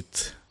vi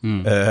ønsket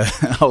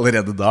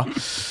allerede da.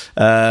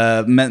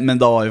 Men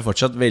da var vi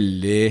fortsatt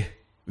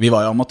vi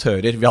var jo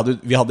amatører. Vi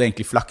hadde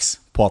egentlig flaks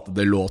på at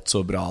det låt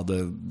så bra,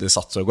 det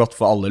satt så godt,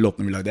 for alle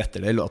låtene vi lagde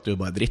etter det låt jo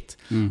bare dritt.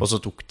 Og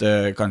så tok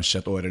det kanskje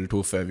et år eller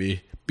 2 før vi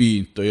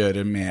begynte å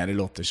gjøre mer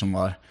låter som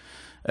var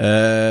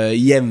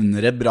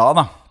jevnere bra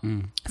da.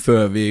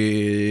 Før vi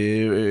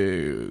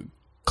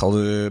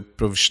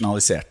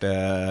profesjonaliserte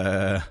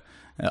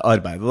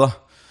arbeidet da.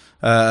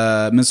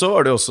 Men så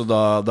var det også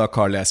da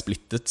Carl og jeg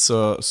splittet,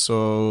 så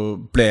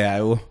ble jeg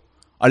jo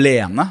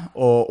alene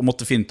og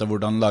måtte finne ut av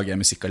hvordan lager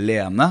jeg musikk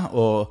alene,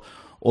 og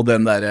det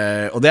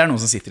noe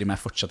som sitter I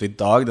meg fortsatt I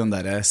dag, den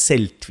der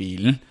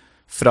selvtvilen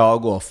fra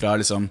å gå fra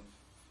liksom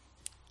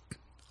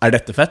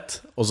dette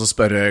fett? Og så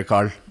spørre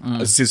Carl,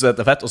 synes du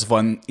dette fett? Og så få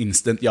en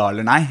instant ja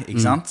eller nei,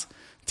 ikke sant?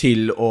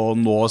 Til å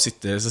nå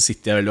sitter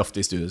jeg veldig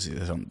ofte I studio og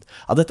sier sånn,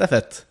 dette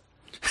fett.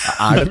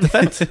 Dette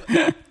fett?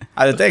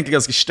 Dette egentlig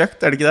ganske støkt,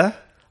 det ikke det?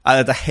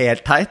 Dette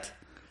helt teit?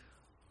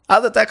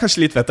 Dette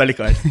kanskje litt fett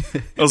allikevel.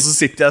 Og så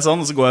sitter jeg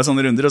sånn, og så går jeg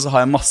sånne runder, og så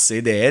har jeg masse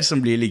ideer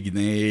som blir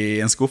liggende I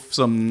en skuff,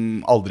 som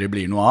aldri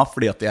blir noe av,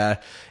 fordi at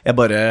jeg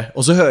bare,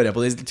 og så hører jeg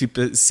på det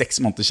type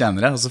 6 måneder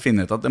senere, og så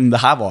finner jeg ut at men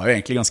det her var jo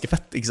egentlig ganske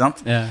fett, ikke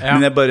sant?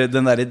 Men jeg bare,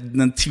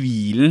 den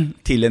tvilen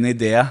til en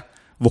idé,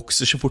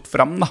 vokser så fort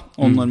fram da.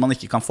 Og når man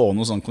ikke kan få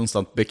noe sånn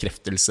konstant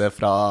bekreftelse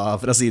fra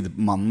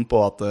sidemannen på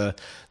at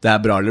det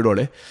bra eller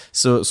dårlig,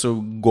 så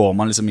går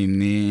man liksom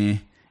inn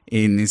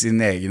i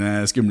sine egne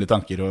skumle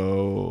tanker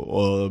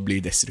og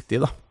blir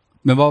destruktiv da.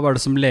 Men hva var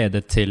det som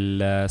ledet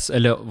til,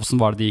 eller hvordan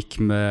var det gikk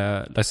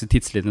med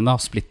tidslinjen da,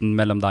 splitten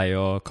mellom deg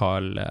og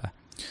Carl?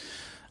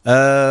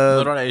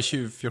 Når var det i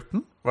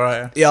 2014?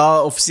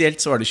 Ja, offisielt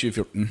så var det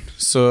 2014.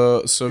 Så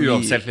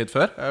uoffisielt litt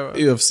før?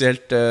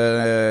 Uoffisielt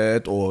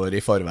et år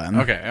i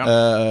forveien. Okay, ja.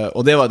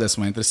 Og det var det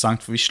som var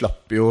interessant, for vi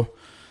slapp jo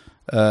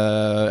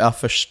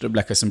først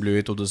Black Eyes and Blue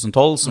i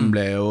 2012, som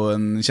ble jo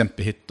en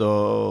kjempehit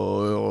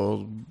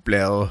og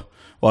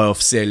var jo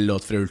offisiell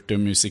låt fra Ultra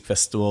Music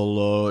Festival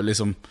og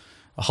liksom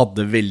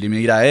hadde veldig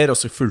mye greier, og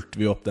så fulgte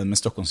vi opp den med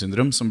Stockholm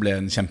Syndrom, som ble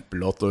en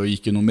kjempelåt og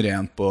gikk jo nummer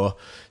 1 på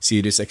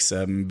Sirius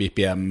XM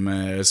BPM,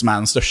 som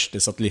den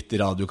største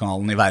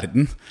satellittradiokanalen i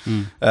verden.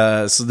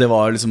 Så det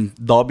var liksom,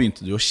 da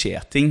begynte det jo å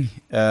skje ting,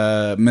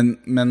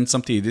 men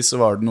samtidig så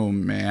var det noe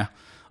med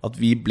at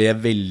vi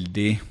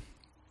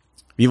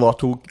var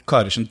 2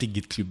 karer som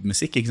digget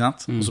klubbmusikk, ikke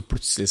sant? Og så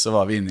plutselig så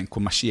var vi inne i en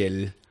kommersiell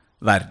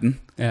verden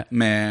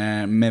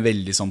med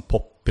veldig sånn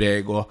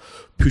poppreg og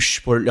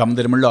push på, ja, men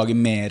dere må lage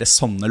mer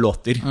sånne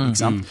låter, ikke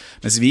sant?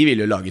 Mens vi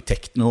ville jo lage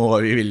techno,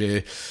 og vi ville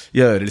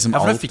gjøre liksom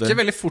alt. Ja, for det fikk jo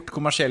veldig fort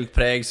kommersielt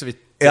preg, så vidt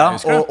jeg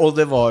husker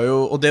det.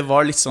 Og det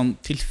var litt sånn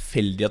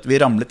tilfeldig at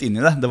vi ramlet inn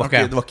i det. Det var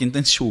ikke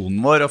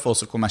intensjonen vår å få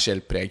så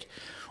kommersielt preg.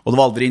 Og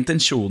det var aldri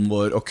intensjonen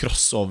vår å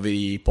crosse over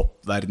i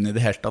popverdenen i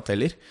det hele tatt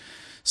heller.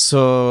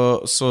 Så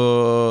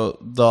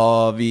da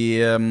vi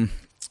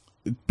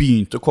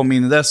begynte å komme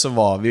inn i det, så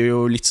var vi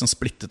jo litt sånn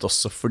splittet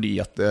også, fordi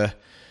at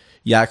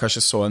jeg kanskje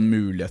så en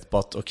mulighet på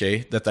at ok,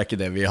 dette ikke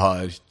det vi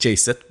har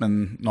chaset,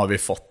 men nå har vi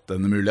fått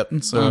denne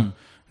muligheten, så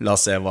la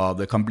oss se hva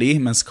det kan bli,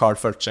 mens Carl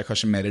følte seg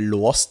kanskje mer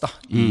låst da,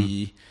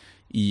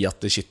 i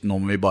at shit, nå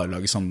må vi bare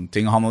lage sånne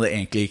ting. Han hadde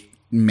egentlig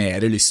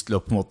mer lyst til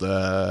å på en måte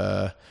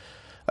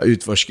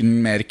utforske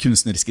den mer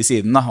kunstneriske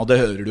siden da, og det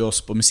hører du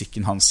også på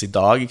musikken hans i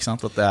dag, ikke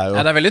sant? At det jo...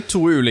 Ja, det veldig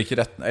to veldig ulike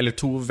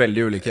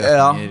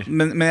retninger. Ja,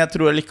 men jeg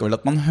tror likevel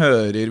at man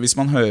hører, hvis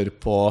man hører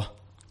på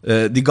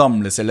de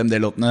gamle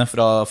CLMD-låtene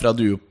fra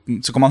Duo,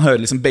 så kan man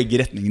høre liksom begge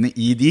retningene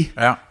i de,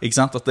 ikke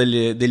sant? At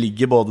det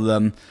ligger både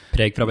den...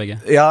 Preg fra begge.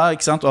 Ja,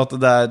 ikke sant? Og at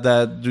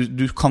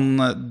du kan...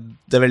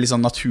 Det veldig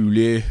sånn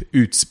naturlig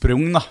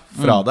utsprung da,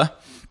 fra det.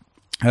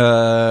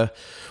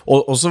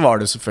 Og så var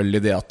det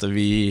selvfølgelig det at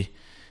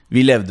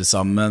vi levde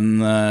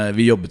sammen,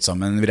 vi jobbet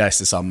sammen, vi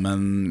reiste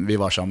sammen, vi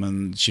var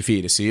sammen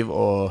 24/7,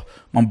 og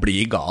man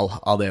blir gal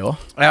av det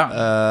også. Ja.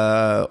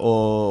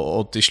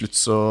 Og til slutt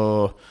så...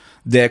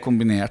 Det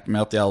kombinert med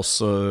at jeg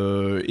også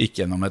gikk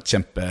gjennom et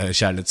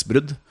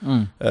kjempekjærlighetsbrudd,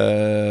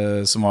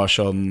 som var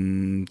sånn,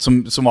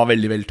 som var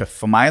veldig, veldig tøff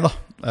for meg da,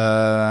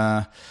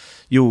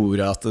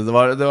 gjorde at det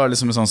var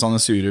liksom en sånn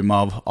sammensurium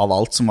av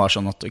alt som var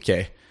sånn at ok,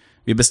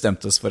 vi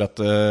bestemte oss for at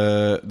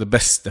det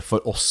beste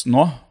for oss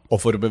nå,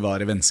 og for å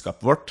bevare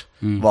vennskapet vårt,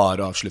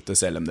 var å avslutte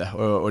CLMD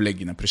og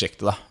legge ned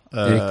prosjektet da.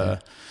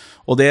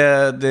 Og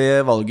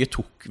det valget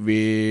tok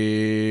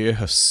vi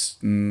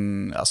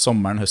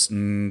sommeren,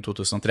 høsten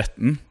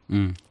 2013.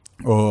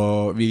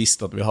 Og vi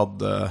visste at vi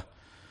hadde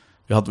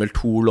vel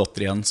 2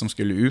 låter igjen som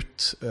skulle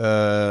ut.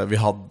 Vi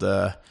hadde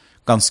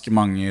ganske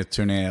mange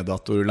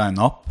turnédatoer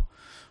line up.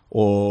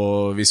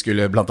 Og vi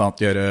skulle blant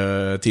annet gjøre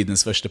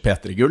tidens første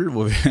P3-gull,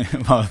 hvor vi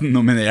var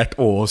nominert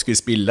og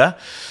skulle spille.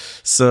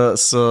 Så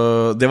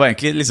det var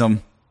egentlig liksom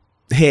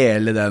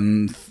hele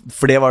den,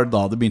 for det var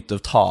da det begynte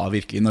å ta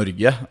virkelig i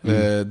Norge.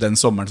 Den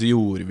sommeren så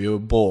gjorde vi jo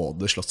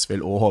både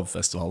Slottsfjell og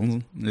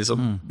Hovfestivalen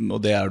liksom.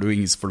 Og det det jo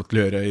ingen som får lov til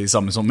å gjøre i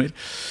samme sommer.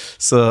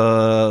 Så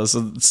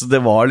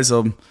det var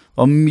liksom, det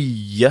var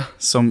mye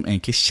som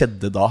egentlig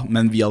skjedde da,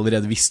 men vi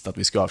allerede visste at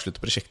vi skulle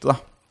avslutte prosjektet da.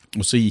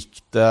 Og så gikk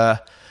det,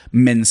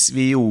 mens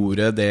vi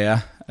gjorde det,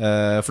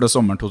 for det var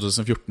sommeren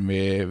 2014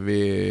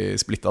 vi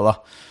splittet da,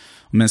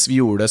 mens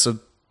vi gjorde det så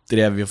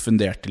drev vi og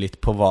funderte litt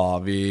på hva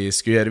vi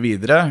skulle gjøre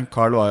videre.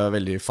 Carl var jo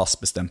veldig fast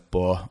bestemt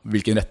på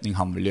hvilken retning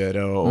han ville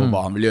gjøre, og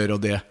hva han ville gjøre,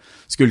 og det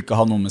skulle ikke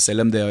ha noe med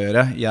CLMD å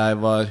gjøre. Jeg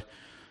var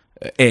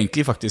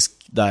egentlig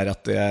faktisk der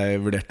at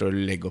jeg vurderte å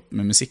legge opp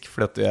med musikk,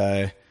 fordi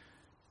at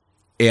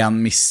jeg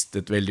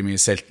mistet veldig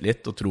mye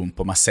selvtillit og troen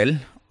på meg selv,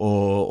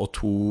 og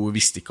 2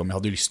 visste ikke om jeg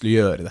hadde lyst til å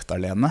gjøre dette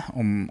alene,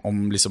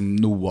 om liksom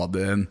noe av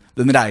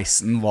den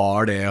reisen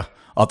var det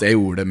at jeg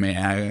gjorde det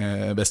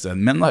med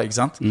bestevennen min da, ikke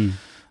sant?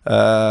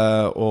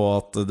 Og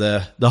at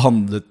det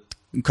handlet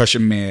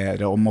kanskje mer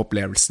om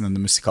opplevelsen enn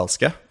det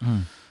musikalske.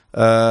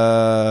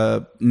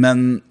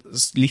 Men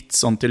litt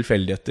sånn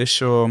tilfeldigheter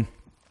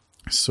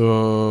så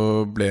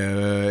ble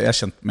jeg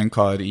kjent med en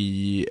kar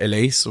i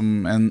LA,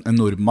 som en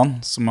nordmann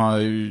som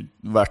har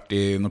vært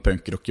i noen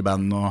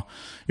punkrockeband og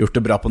gjort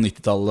det bra på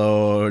 90-tallet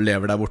og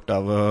lever der borte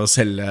av å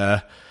selge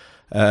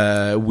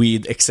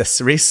weed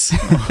accessories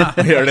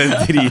og gjør det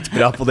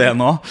dritbra på det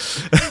nå.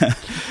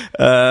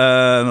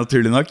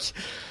 Naturlig nok.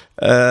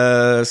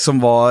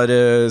 Som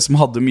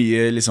hadde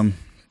mye liksom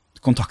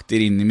kontakter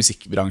inn i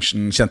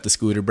musikkbransjen, kjente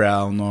Scooter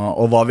Brown,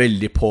 og var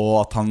veldig på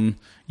at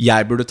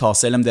jeg burde ta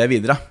CLMD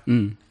videre.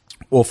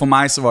 Og for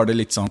meg så var det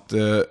litt sånn at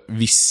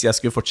hvis jeg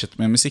skulle fortsette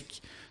med musikk,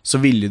 så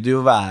ville det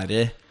jo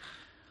være,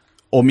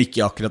 om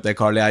ikke akkurat det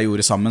Carl og jeg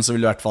gjorde sammen, så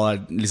ville det i hvert fall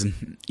være liksom,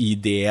 i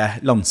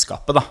det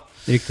landskapet da.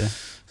 Riktig.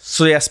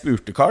 Så jeg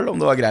spurte Carl om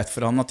det var greit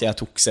for han at jeg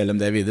tok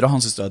CLMD videre, og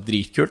han syntes det var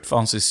dritkult,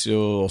 for han synes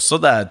jo også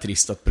det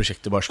trist at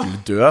prosjektet bare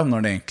skulle dø, når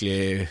det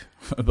egentlig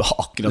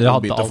akkurat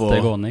hadde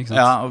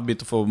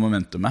begynt å få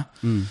momentumet.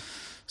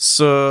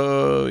 Så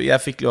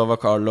jeg fikk lov av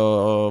Carl å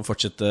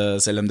fortsette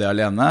CLMD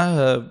alene,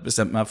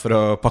 bestemte meg for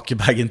å pakke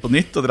bagen på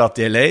nytt og dra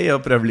til LA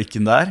og prøve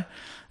lykken der.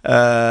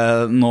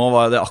 Nå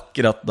var det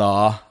akkurat da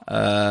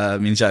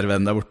min kjære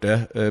venn der borte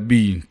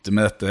begynte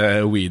med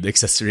dette weed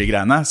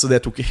accessory-greiene, så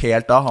det tok jo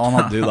helt av. Han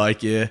hadde jo da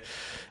ikke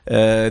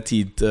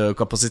tid og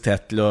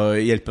kapasitet til å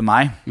hjelpe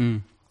meg.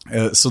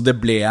 Så det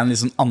ble en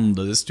litt sånn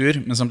annerledes tur,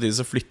 men samtidig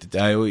så flyttet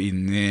jeg jo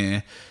inn i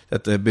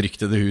dette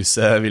beryktede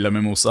huset Villa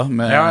Mimosa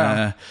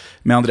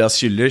med Andreas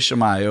Schüller,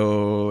 som jo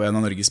en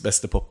av Norges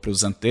beste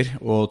popprodusenter,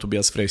 og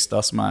Tobias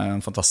Frøystad, som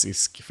en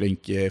fantastisk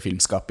flink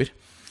filmskaper.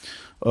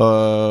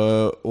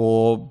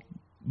 Og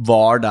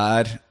var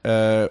der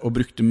og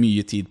brukte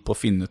mye tid på å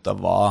finne ut av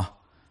hva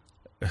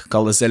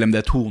kalles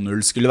LMD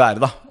 2.0 skulle være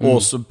da, og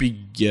også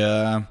bygge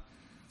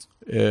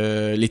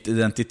litt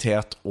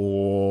identitet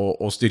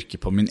og styrke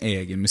på min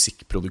egen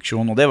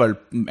musikkproduksjon, og det var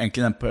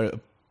egentlig den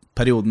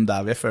perioden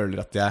der jeg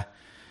føler at jeg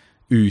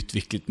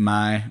utviklet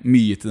meg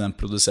mye til den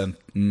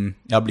produsenten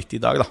jeg har blitt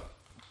i dag da.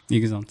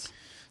 Ikke sant?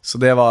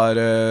 Så så jeg var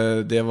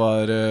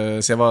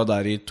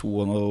der i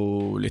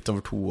litt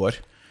over 2 år,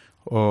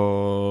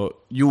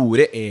 og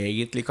gjorde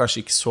egentlig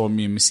kanskje ikke så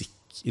mye musikk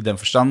i den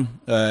forstand.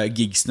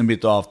 Gigsene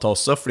begynte å avta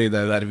også, fordi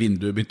det der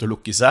vinduet begynte å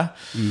lukke seg.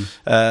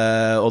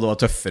 Og det var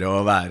tøffere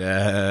å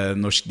være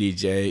norsk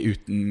DJ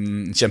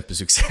uten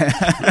kjempesuksess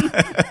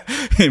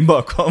i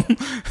bakhånd.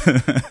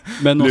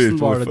 Men hvordan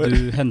var det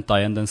du hentet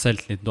igjen den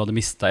selvtilliten du hadde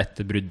mistet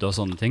etter bruddet og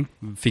sånne ting?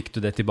 Fikk du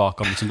det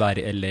tilbake av liksom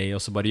være i LA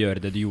og så bare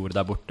gjøre det du gjorde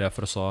der borte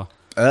for å så...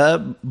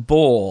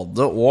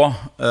 Både og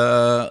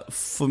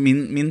for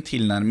min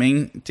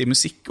tilnærming til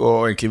musikk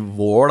og egentlig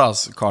vår da,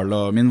 Carl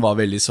og min var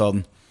veldig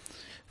sånn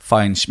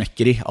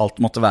feinschmeckeri,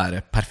 alt måtte være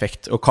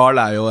perfekt, og Carl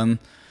jo en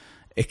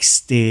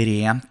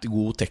ekstremt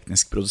god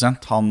teknisk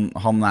produsent. Han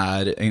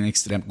en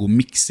ekstremt god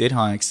mixer,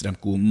 han en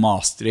ekstremt god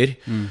masterer.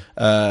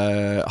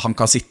 Han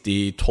kan sitte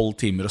i 12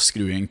 timer og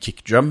skru i en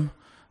kickdrum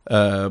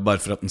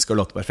bare for at den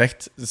skal låte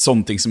perfekt.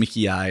 Sånne ting som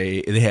ikke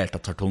jeg i det hele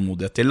tatt har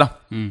tålmodighet til da.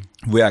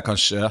 Hvor jeg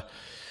kanskje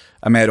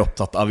mer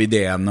opptatt av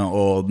ideene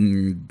og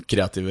den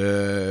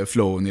kreative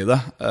flowen i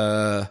det.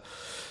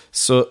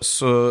 Så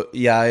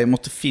jeg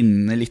måtte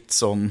finne litt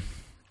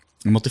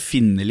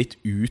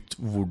ut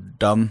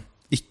hvordan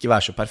ikke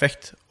være så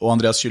perfekt. Og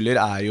Andreas Schüller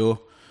jo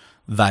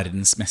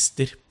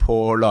verdensmester på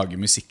å lage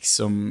musikk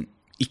som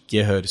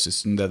ikke høres ut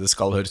som det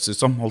skal høres ut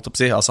som, holdt jeg på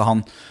å si. Altså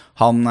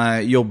han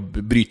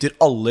bryter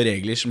alle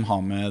regler som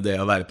har med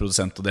det å være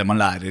produsent og det man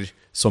lærer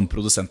som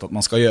produsent at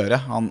man skal gjøre.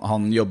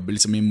 Han jobber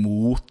liksom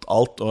imot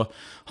alt, og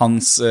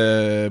hans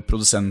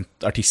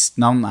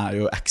produsentartistnavn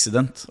jo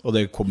Accident, og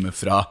det kommer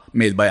fra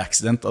Made by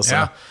Accident.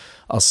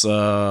 Altså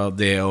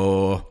det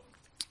å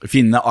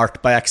finne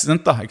art by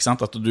accident da, ikke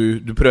sant? At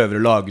du prøver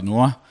å lage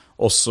noe,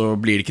 og så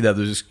blir det ikke det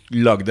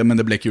du lagde, men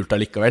det ble kult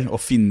allikevel.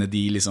 Og finne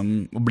de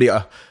liksom,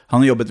 han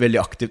har jobbet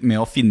veldig aktivt med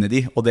å finne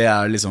de, og det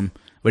liksom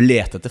å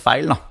lete etter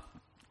feil da.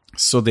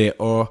 Så det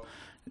å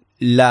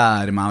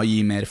lære meg å gi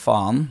mer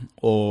faen,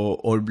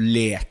 og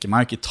leke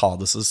meg, og ikke ta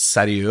det så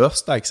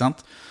seriøst da, ikke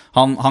sant?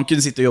 Han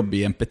kunne sitte og jobbe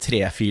i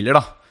MP3-filer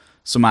da,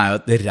 som jo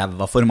et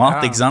ræva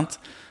format, ikke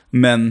sant?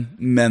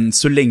 Men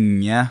så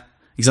lenge...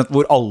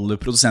 hvor alle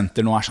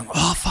produsenter nå sånn,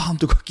 faen,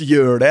 du kan ikke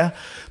gjøre det.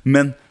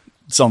 Men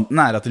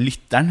sannheten at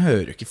lytteren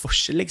hører jo ikke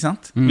forskjell, ikke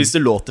sant? Hvis det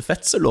låter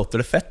fett, så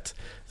låter det fett.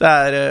 Det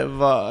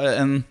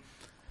en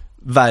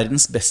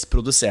verdens best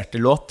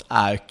produserte låt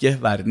jo ikke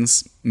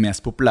verdens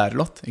mest populære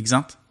låt, ikke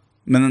sant?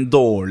 Men en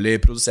dårlig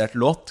produsert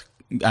låt,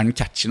 den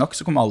catchy nok,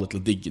 så kommer alle til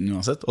å digge den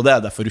uansett. Og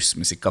det derfor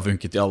russmusikk har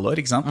funket i alle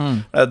år, ikke sant?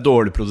 Det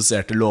dårlig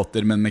produserte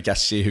låter, men med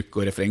catchy hook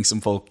og refreng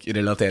som folk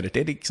relaterer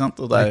til, ikke sant?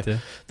 Og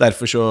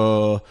derfor så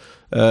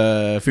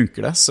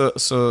funker det.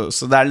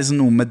 Så det liksom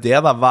noe med det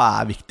da.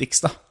 Hva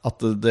viktigst da? At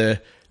det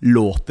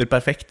låter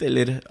perfekt,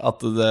 eller at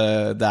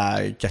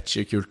det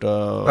catchy, kult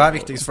og... Hva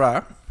viktigst for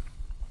deg?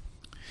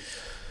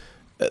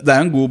 Det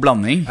en god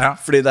blanding,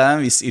 fordi det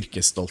en viss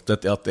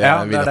yrkesstolthet i at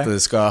jeg vil at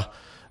det skal...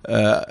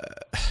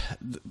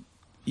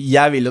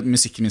 jeg vil at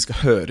musikken min skal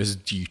høres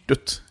dyrt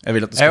ut. Jeg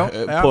vil at det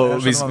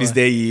skal, hvis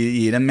det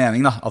gir en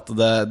mening da, at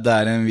det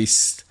en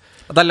viss...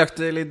 At det lagt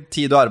litt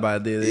tid og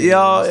arbeid i det.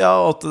 Ja,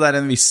 og at det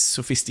en viss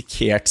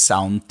sofistikert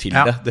sound til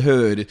det.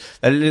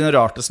 Det litt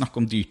rart å snakke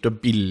om dyrt og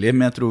billig,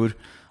 men jeg tror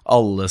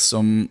alle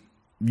som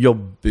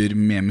jobber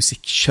med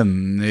musikk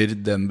skjønner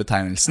den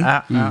betegnelsen.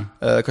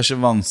 Det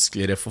kanskje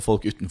vanskeligere for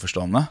folk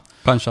utenforstående.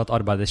 Kanskje at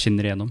arbeidet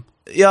skinner igjennom.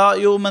 Ja,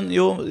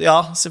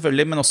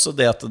 selvfølgelig, men også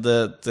det at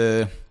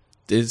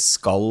alltid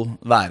skal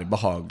være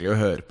behagelig å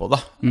høre på da.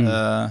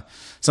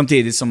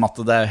 Samtidig som at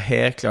det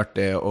helt klart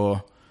det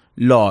å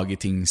lage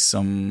ting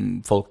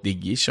som folk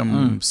digger,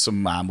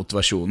 som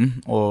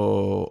motivasjonen,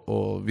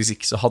 og hvis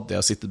ikke så hadde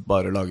jeg sittet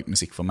bare og laget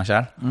musikk for meg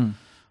selv.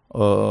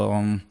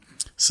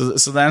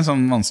 Så det en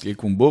sånn vanskelig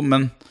kombo,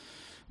 men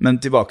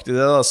tilbake til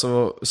det da,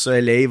 så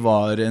LA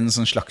var en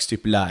sånn slags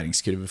type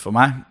læringskurve for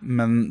meg,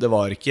 men det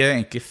var ikke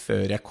egentlig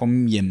før jeg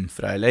kom hjem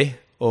fra LA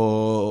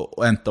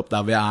og endte opp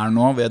der vi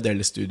nå, hvor jeg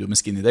deler studio med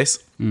Skinny Days,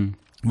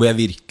 hvor jeg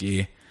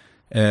virkelig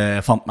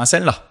fant meg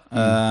selv da.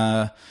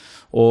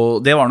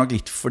 Og det var nok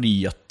litt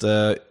fordi at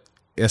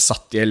jeg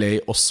satt i LA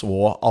og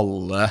så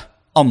alle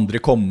andre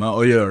komme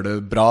og gjøre det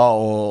bra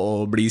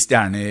og bli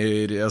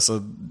stjerner,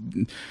 altså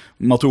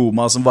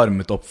Matoma som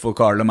varmet opp for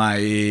Karl og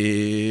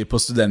meg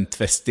på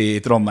studentfest i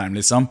Trondheim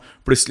liksom,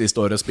 plutselig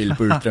står og spiller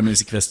på Ultra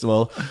Music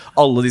Festival.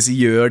 Alle disse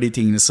gjør de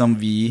tingene som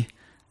vi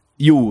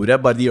gjorde,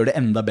 bare de gjør det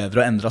enda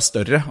bedre og enda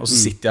større, og så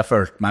sitter jeg og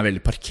følte meg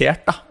veldig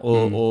parkert da,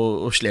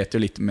 og slet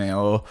jo litt med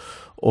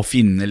å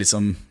finne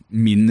liksom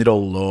min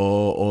rolle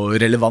og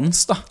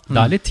relevans da.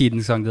 Det litt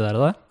tidens gang det der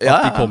da.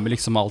 At de kommer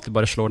liksom alltid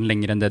bare slår den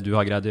lenger enn det du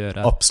har greid å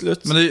gjøre.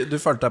 Absolutt. Men du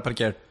følte deg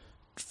parkert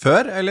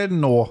før, eller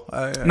nå?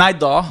 Nei,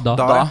 da.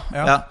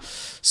 Ja.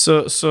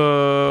 Så,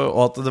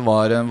 og at det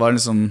var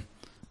en sånn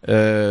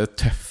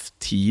tøff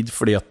tid,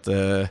 fordi at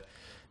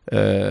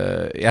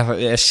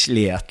jeg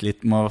slet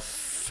litt med å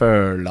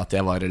føle at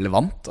jeg var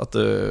relevant, at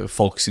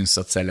folk synes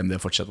at selv om det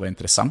fortsatt var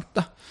interessant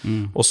da.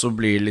 Og så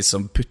blir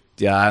liksom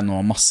putter jeg nå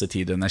masse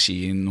tid og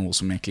energi i noe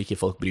som egentlig ikke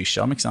folk bryr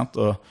seg om, ikke sant?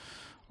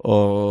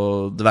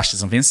 Og det verste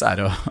som finnes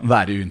å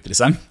være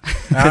uinteressant.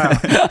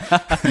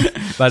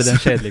 Være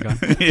den kjedelige gang.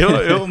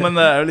 jo, men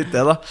det jo litt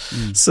det da.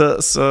 Så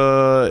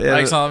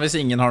ikke sant, hvis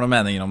ingen har noen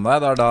meninger om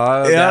deg, det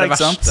det det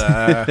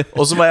verste.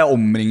 Og så var jeg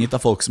omringet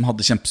av folk som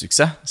hadde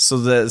kjempesuksess.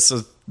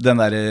 Så den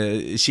der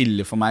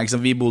skille for meg, ikke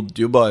sant? Vi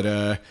bodde jo bare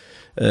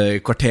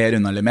kvarter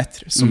unna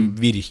Lemaitre, som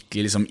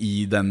virkelig liksom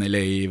i den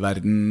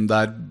LA-verden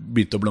der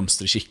begynte å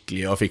blomstre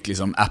skikkelig, og fikk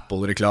liksom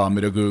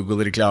Apple-reklamer og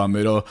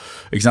Google-reklamer, og,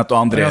 ikke sant? Og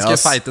Andreas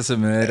ganske feite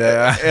summer.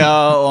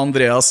 Og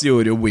Andreas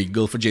gjorde jo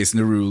Wiggle for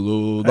Jason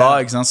Derulo da,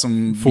 ikke sant? Som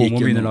FOMO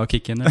begynner da å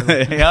kicke inn.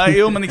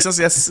 Men ikke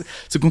sant?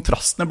 Så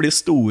kontrastene blir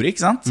store,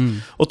 ikke sant?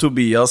 Og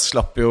Tobias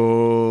slapp jo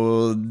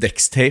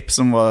Dextape,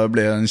 som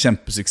ble en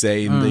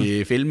kjempesuksess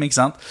indie-film,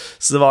 ikke sant?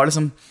 Så det var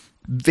liksom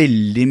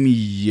veldig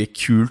mye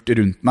kult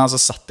rundt meg, og så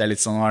satt jeg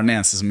litt sånn, var den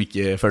eneste som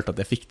ikke følte at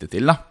jeg fikk det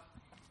til da.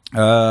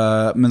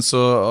 Men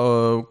så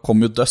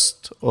kom jo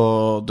Dust,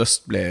 og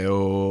Dust ble jo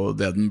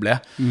det den ble,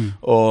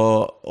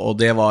 og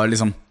det var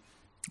liksom,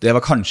 det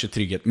var kanskje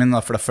tryggheten min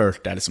da, for da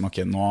følte jeg liksom,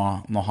 ok,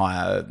 nå har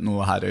jeg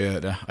noe her å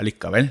gjøre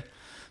allikevel,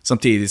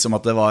 samtidig som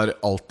at det var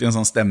alltid en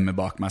sånn stemme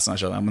bak meg som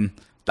jeg skjønner, men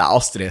det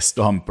Astrid S du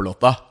har med på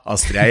låta.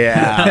 Astrid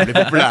jævlig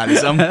populær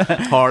liksom.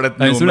 Har det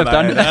noe med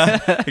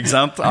deg? Ikke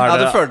sant?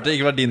 Du følte det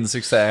ikke var din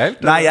suksess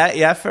helt? Nei,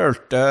 jeg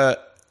følte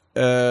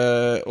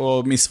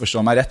og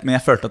misforstå meg rett, men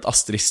jeg følte at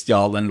Astrid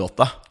stjal den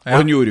låta.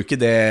 Og hun gjorde jo ikke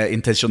det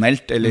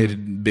intensjonelt eller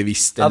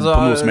bevisst på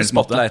noe som helst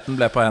måte. Spotlighten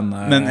ble på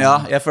henne. Men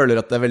jeg føler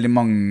at det veldig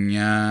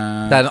mange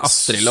det en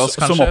Astrid-låt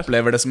kanskje? Som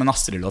opplever det som en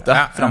Astrid-låt,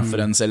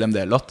 framfor en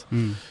CLMD-låt.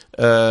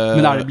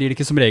 Men blir det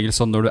ikke som regel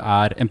sånn når du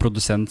en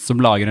produsent som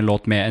lager en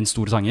låt med en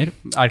stor sanger?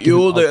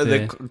 Jo,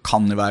 det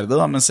kan jo være det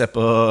da, men se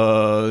på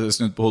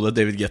snudd på hodet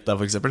David Guetta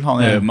for eksempel.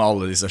 Han gjør med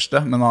alle de største,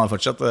 men han har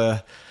fortsatt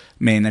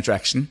main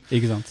attraction.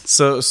 Ikke sant?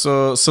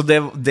 Så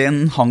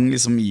den hang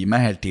liksom i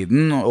meg hele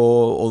tiden,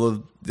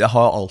 og jeg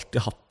har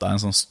alltid hatt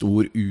en sånn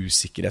stor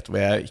usikkerhet hvor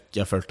jeg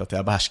ikke har følt at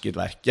jeg har behersket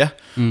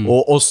verket.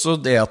 Og også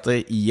det at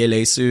i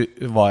LA så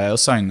var jeg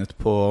jo signet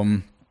på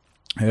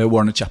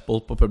Warner Chappell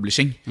på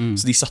publishing,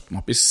 så de satte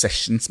meg opp i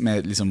sessions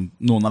med liksom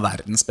noen av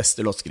verdens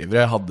beste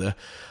låtskrivere. Jeg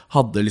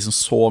hadde liksom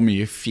så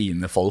mye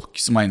fine folk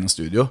som var inne i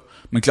studio,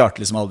 men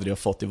klarte liksom aldri å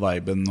få til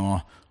viben og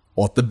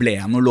at det ble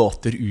noen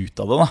låter ut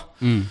av det da.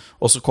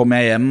 Og så kom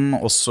jeg hjem,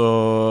 og så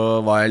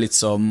var jeg litt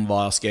sånn,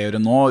 hva skal jeg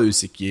gjøre nå?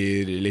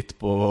 Usikker litt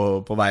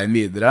på veien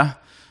videre.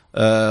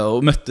 Og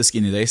møtte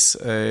Skinny Days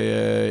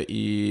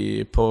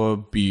på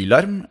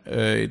Bylarm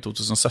i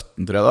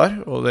 2017 tror jeg det var,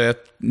 og det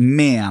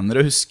mener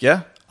å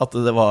huske at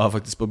det var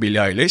faktisk på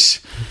Billie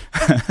Eilish.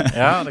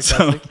 Ja, det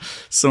er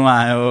som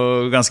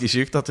jo ganske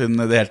sykt at hun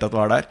i det hele tatt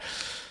var der.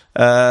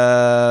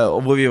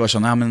 Og hvor vi var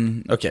sånn, ja,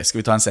 men ok, skal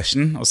vi ta en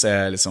session og se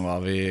liksom hva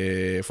vi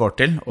får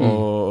til?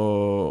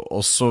 Og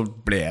så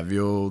ble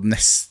vi jo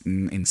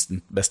nesten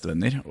instant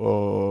bestevenner,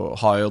 og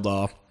har jo da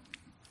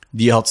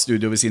de har hatt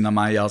studio ved siden av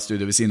meg, jeg har hatt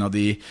studio ved siden av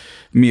de,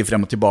 mye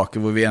frem og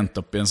tilbake, hvor vi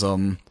endte opp i en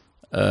sånn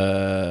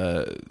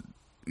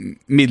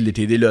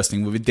midlertidig løsning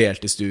hvor vi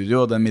delte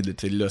studio, og den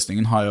midlertidige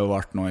løsningen har jo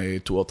vært nå i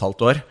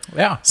 2,5 år.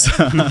 Ja.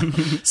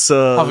 Så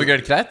har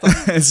fungert greit da?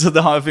 Så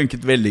det har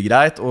funket veldig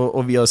greit,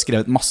 og vi har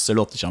skrevet masse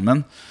låter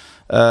sammen.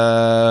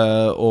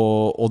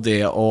 Og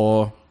det å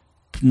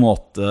på en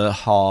måte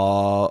ha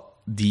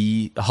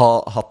de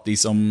har hatt de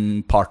som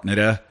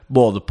partnere,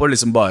 både på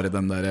liksom bare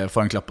den der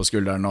få en klapp på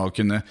skulderen og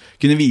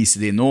kunne vise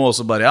de noe, og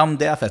så bare, ja, men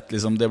det fett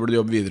liksom, det burde du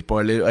jobbe videre på,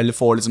 eller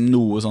få liksom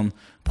noe sånn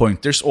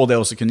pointers, og det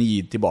også kunne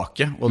gi det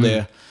tilbake, og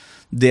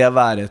det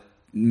er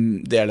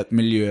et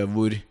miljø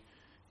hvor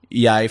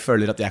jeg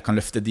føler at jeg kan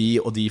løfte de,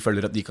 og de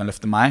føler at de kan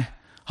løfte meg,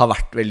 har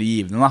vært veldig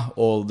givende da,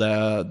 og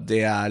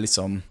det er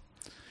liksom,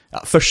 ja,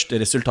 første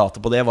resultatet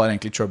på det var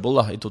egentlig Trouble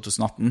da, i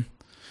 2018,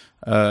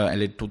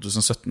 eller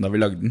 2017 da vi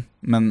lagde den,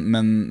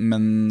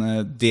 men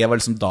det var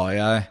liksom da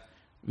jeg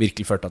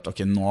virkelig følte at ok,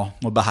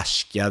 nå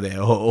behersker jeg det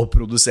å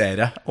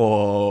produsere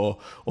og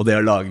det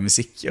å lage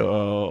musikk,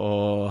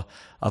 og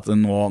at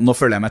nå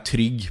føler jeg meg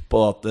trygg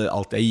på at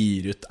alt jeg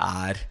gir ut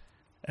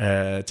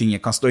ting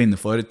jeg kan stå inne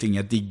for,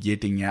 ting jeg digger,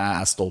 ting jeg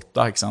er stolt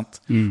av, ikke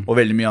sant? Og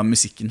veldig mye av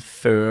musikken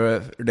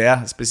før det,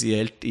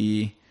 spesielt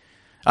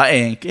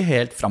egentlig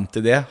helt frem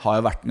til det, har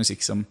jo vært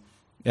musikk som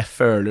jeg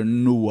føler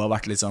noe har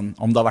vært litt sånn,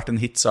 om det har vært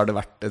en hit, så har det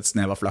vært et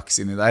snev av flaks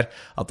inni der,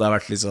 at det har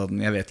vært litt sånn,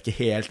 jeg vet ikke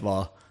helt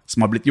hva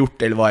som har blitt gjort,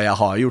 eller hva jeg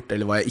har gjort,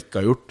 eller hva jeg ikke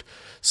har gjort,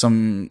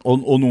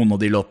 og noen av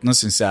de låtene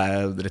synes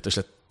jeg rett og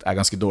slett er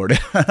ganske dårlige,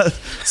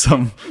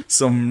 som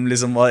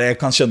liksom, jeg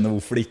kan skjønne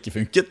hvorfor det ikke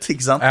funket,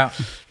 ikke sant? Ja.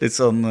 Litt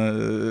sånn,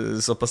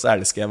 såpass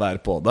ærlig skal jeg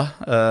være på det.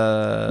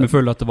 Men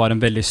føler du at det var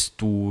en veldig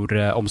stor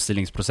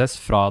omstillingsprosess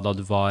fra da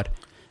du var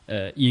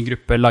i en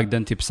gruppe, lagde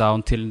en type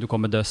sound til du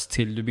kom med Dust,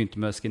 til du begynte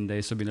med Skin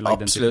Days og begynte å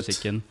lage den type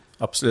musikken?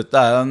 Absolutt,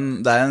 det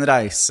er en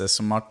reise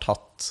som har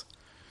tatt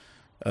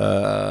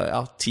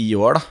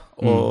 10 år da,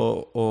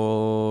 og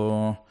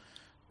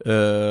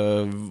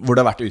hvor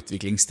det har vært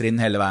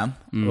utviklingstrinn hele veien,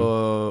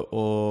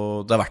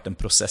 og det har vært en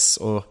prosess,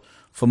 og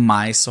for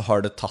meg så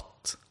har det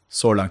tatt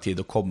så lang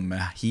tid å komme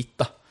hit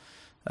da,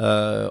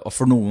 og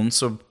for noen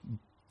så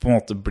på en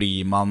måte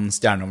blir man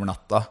stjerne over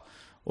natta,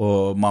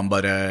 og man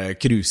bare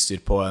cruiser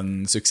på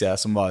en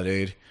suksess som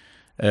varer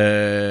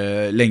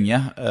lenge,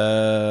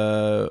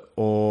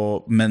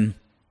 men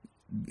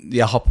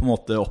jeg har på en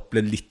måte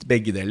opplevd litt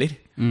begge deler,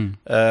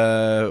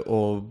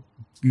 og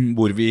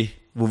hvor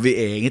vi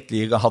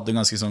egentlig hadde en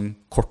ganske sånn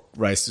kort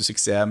rise to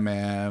suksess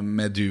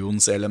med duoen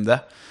CLMD,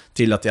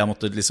 til at jeg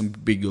måtte liksom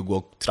bygge og gå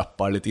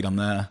trappa litt grann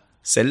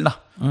selv da,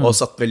 og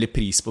satt veldig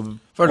pris på.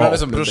 Føler du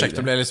liksom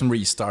prosjektet ble liksom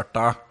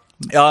restartet?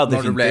 Ja,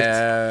 når du ble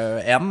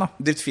en da?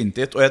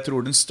 Definitivt, og jeg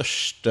tror den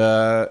største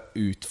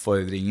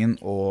utfordringen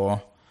og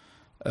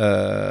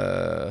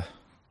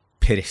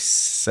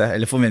presset,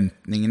 eller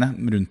forventningene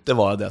rundt det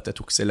var det at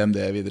jeg tok CLMD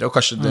videre, og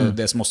kanskje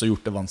det som også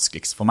gjort det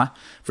vanskeligst for meg,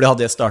 for det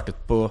hadde jeg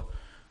startet på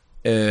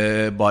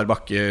bar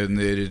bakke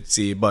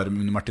bare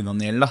under Martin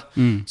Daniel da,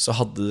 så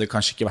hadde det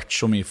kanskje ikke vært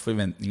så mye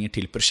forventninger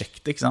til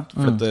prosjektet, ikke sant?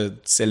 For at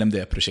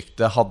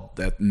CLMD-prosjektet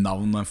hadde et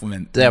navn og en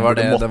forventning, det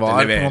måtte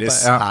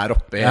leveres her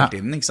oppe hele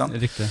tiden, ikke sant?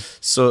 Riktig.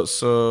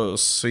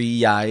 Så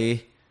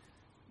jeg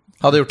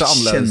hadde gjort det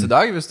annerledes i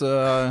dag hvis du...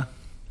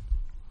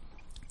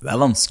 Det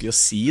er vanskelig å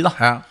si da,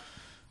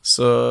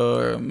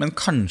 men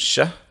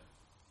kanskje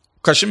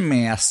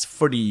mest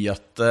fordi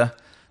at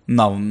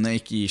navnet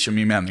ikke gir så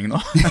mye mening nå.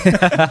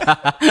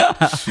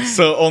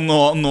 Og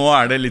nå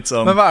er det litt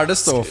sånn. Men hva er det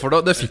står for da?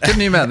 Det fikk en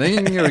ny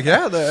mening, gjorde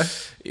det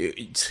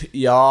ikke?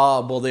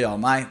 Ja, både ja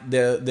og nei.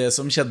 Det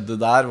som skjedde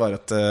der var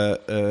at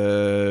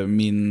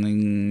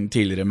min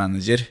tidligere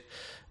manager,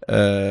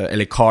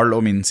 eller Carl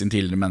og sin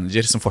tidligere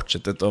manager, som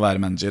fortsettet å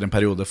være manager en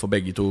periode for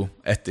begge to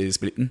etter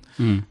splitten,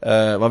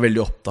 var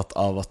veldig opptatt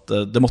av at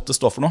det måtte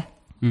stå for noe.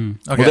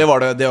 Okay. Og det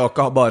var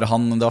ikke bare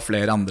han, det var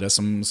flere andre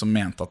som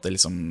mente at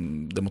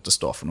det måtte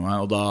stå for noe,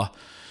 og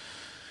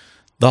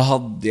da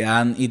hadde jeg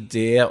en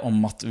idé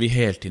om at vi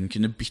hele tiden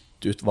kunne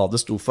bytte ut hva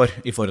det sto for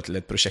i forhold til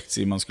et prosjekt,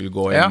 siden man skulle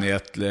gå inn i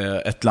et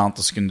eller annet,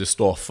 og så kunne det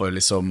stå for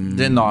liksom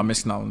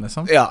dynamisk navn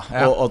liksom.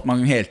 Og at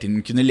man hele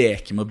tiden kunne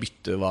leke med å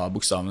bytte hva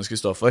bokstavene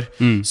skulle stå for.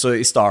 Så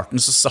i starten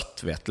så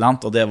satt vi et eller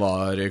annet, og det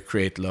var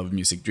Create Love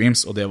Music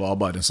Dreams, og det var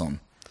bare en sånn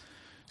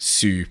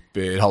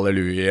super,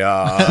 halleluja,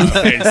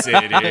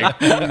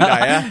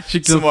 helserie-greie.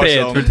 Skikkelig sånn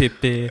fredfull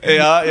hippie.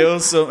 Ja,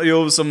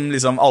 som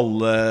liksom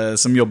alle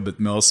som jobbet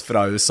med oss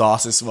fra USA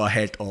synes var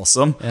helt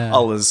awesome.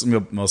 Alle som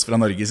jobbet med oss fra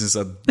Norge synes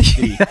var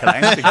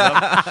dritkleint, ikke sant?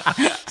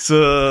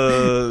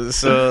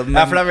 Men,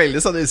 ja, for det er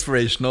veldig sånn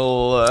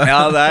inspirational.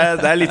 Ja,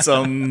 det er litt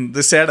sånn,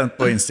 du ser den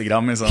på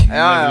Instagram, liksom,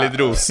 litt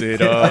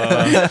roser og...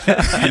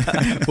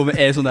 Hvor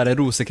er sånn der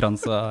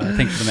rosekrans, og jeg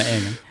tenkte det med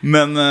en gang.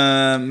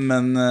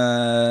 Men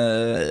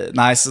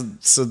nei,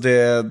 så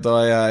da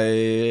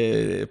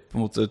jeg på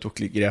en måte tok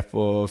litt grep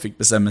og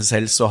fikk bestemme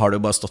selv, så har det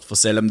jo bare stått for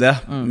CLMD.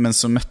 Men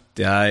så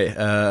møtte jeg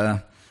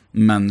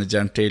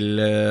manageren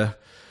til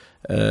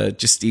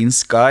Justine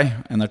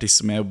Skye, en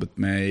artist som jeg jobbet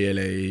med i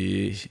LA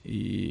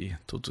i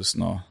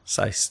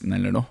 2016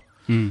 eller noe.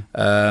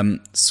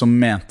 som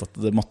mente at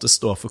det måtte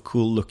stå for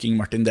Cool Looking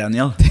Martin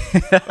Daniel.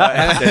 Og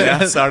etter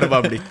det så har det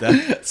bare blitt det.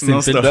 Så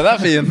nå står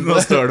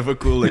det for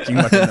Cool Looking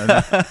Martin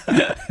Daniel.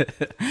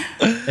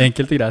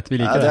 Enkelt og greit, vi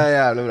liker det er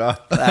jævlig bra.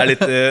 Det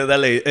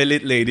er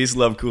litt Ladies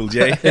Love Cool J.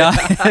 Ja.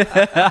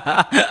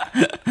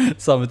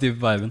 Samme type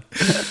viben.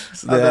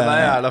 Den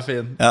er jævla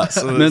fin. Ja,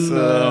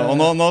 og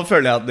nå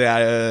føler jeg at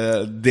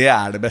det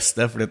er det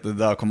beste, for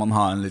da kan man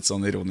ha en litt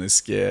sånn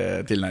ironisk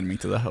tilnærming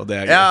til det, og det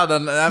er gøy.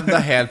 Det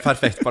er helt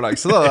perfekt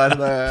balanse da.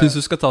 Synes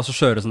du skal ta så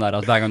kjøre sånn der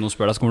at hver gang noen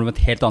spør deg, så kommer du med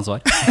et helt ansvar.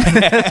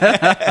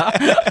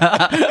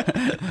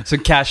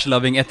 Sånn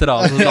cash-loving etter av.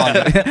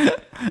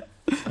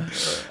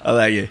 Ja,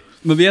 det er gøy.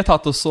 Men vi har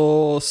tatt oss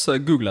og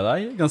googlet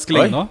deg ganske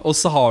lenge nå. Og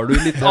så har du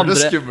litt andre.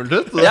 Det skummelt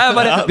ut. Ja,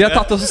 vi har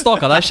tatt oss og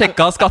stalket deg,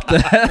 sjekket skatte.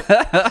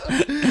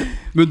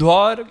 Men du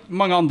har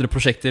mange andre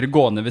prosjekter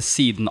gående ved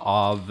siden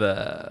av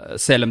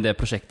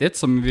CLMD-prosjektet ditt,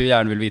 som vi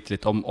gjerne vil vite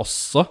litt om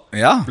også.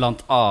 Ja.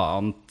 Blant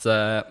annet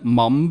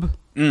MAMB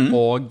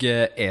og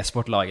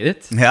e-sportlaget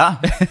ditt. Ja.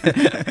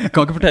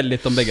 Kan ikke fortelle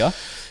litt om begge?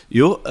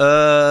 Jo,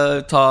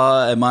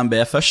 ta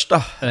MAMB først da.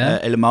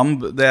 Eller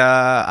MAMB, det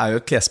er jo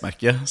et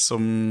klesmerke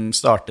som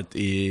startet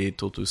i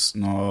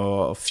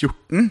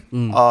 2014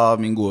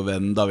 av min gode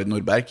venn David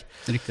Nordberg.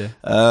 Riktig.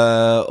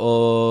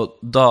 Og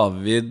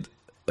David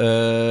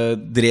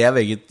drev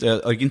eget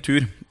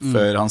agentur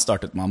før han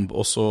startet MAMB,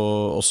 og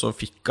så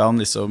fikk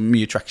han liksom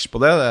mye traction på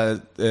det.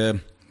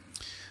 Det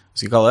hva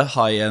skal jeg kalle det?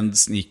 High-end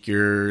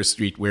sneaker,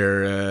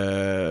 streetwear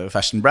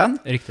fashion brand.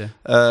 Riktig.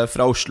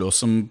 Fra Oslo,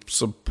 som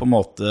på en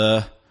måte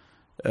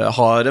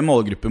har en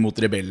målgruppe mot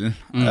rebellen.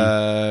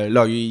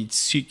 Lager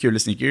sykt kule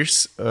sneakers,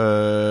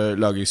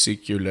 lager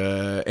sykt kule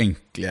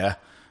enkle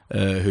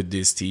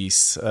hoodies, tees,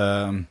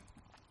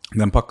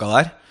 den pakka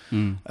der.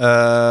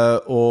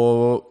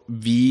 Og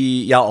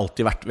jeg har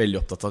alltid vært veldig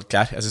opptatt av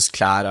klær. Jeg synes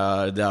klær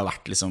det har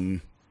vært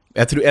liksom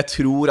jeg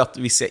tror at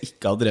hvis jeg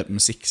ikke hadde drevet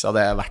musikk, så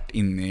hadde jeg vært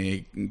inne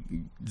i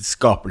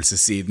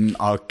skapelsessiden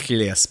av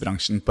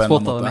klesbransjen på en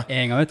måte. Med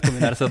en gang ut, kom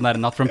inn der og sånn der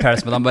Not From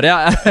Paris, men han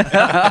bare,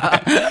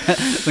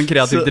 sånn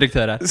kreativ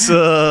direktør her.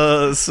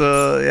 Så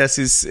jeg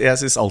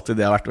synes alltid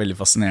det har vært veldig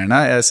fascinerende.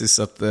 Jeg synes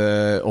at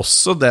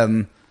også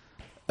den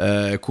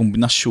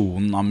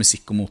kombinasjonen av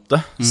musikk og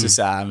mote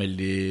synes jeg er en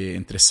veldig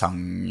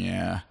interessant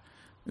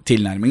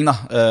tilnærming da.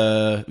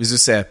 Hvis du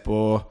ser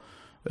på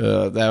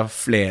det er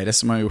flere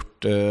som har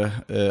gjort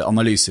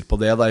analyser på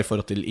det da, i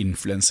forhold til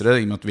influensere,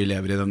 i og med at vi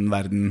lever i den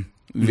verden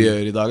vi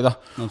gjør i dag da.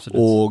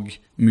 Og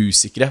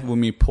musikere, hvor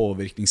mye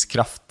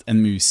påvirkningskraft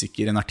en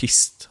musiker, en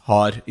artist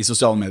har i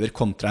sosiale medier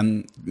kontra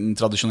en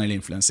tradisjonell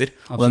influencer.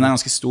 Og den er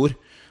ganske stor.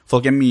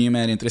 Folk er mye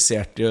mer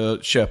interessert i å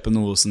kjøpe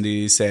noe som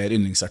de ser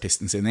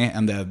yndlingsartisten sin i,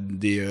 enn det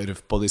de gjør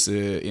på disse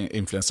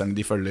influencerne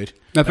de følger.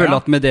 Men jeg føler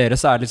at med dere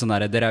så er det litt sånn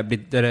der,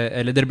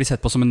 dere blir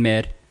sett på som en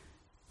mer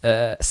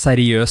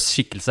seriøs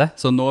skikkelse,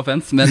 så no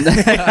offense, men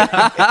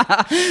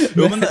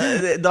jo, men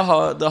det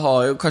har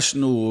jo kanskje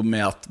noe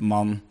med at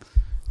man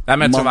det er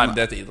mer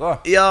troverdighet i det da.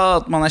 Ja,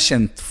 at man er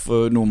kjent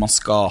for noe man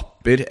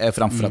skaper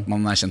framfor at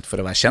man er kjent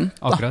for å være kjent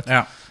da. Akkurat.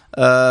 Ja.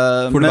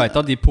 For du vet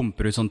at de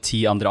pumper ut sånn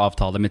 10 andre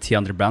avtaler med 10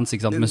 andre brands,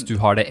 ikke sant? Mens du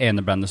har det ene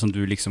brandet som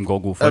du liksom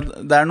går god for.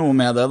 Det er noe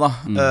med det da.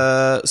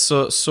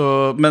 Så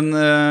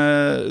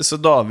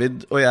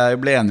David og jeg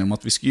ble enige om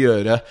at vi skulle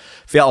gjøre,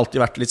 for jeg har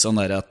alltid vært litt sånn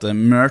der at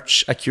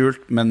merch er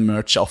kult, men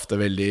merch er ofte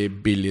veldig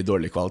billig,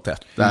 dårlig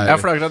kvalitet. Ja,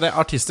 for det er klart det,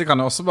 artister kan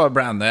jo også bare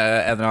brande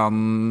en eller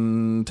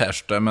annen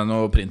t-skjorte med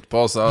noe print på,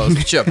 og så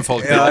kjøper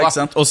folk det. Ja, ikke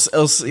sant? Og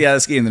jeg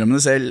skal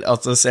innrømme det selv,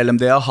 at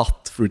CLMD har hatt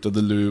Fruit of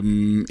the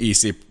Loom,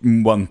 Easy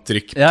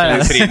One-trykk,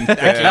 print,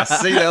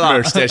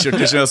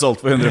 merch-t-skjorter som jeg har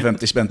solgt for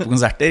 150 spenn på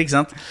konserter, ikke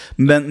sant?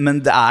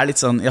 Men det er litt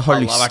sånn, jeg har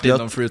lyst til at Alle har vært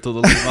innom Fruit of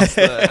the Loom.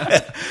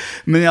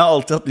 Men jeg har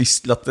alltid hatt lyst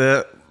til at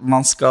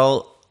man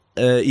skal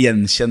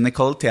gjenkjenne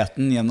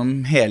kvaliteten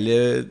gjennom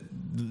hele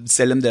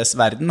CLMDs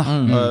verden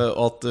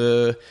og at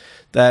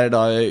det er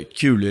da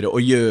kulere å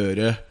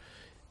gjøre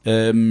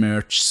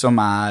merch som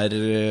er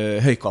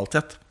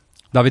høykvalitet.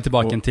 Da er vi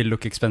tilbake til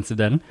look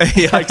expensive-delen.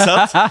 Ja, ikke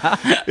sant?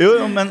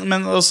 Jo,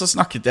 men også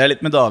snakket jeg litt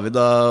med David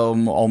da,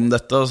 om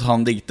dette, og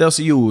han digget det, og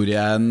så gjorde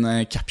jeg en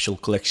capsule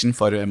collection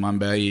for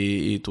MAMB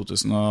i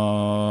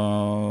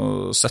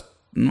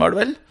 2017, var det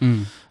vel?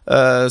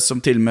 Som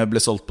til og med ble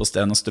solgt på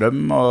Sten og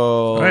Strøm,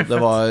 og det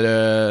var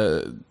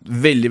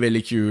veldig,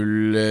 veldig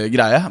kul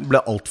greie. Det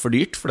ble alt for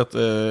dyrt, for at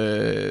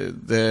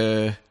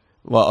det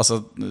var,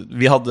 altså,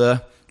 vi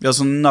hadde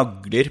sånne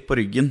nagler på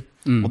ryggen,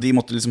 og de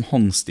måtte liksom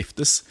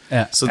håndstiftes.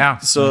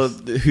 Så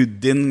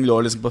hoodien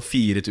lå liksom på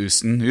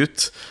 4000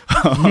 ut,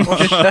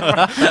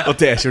 og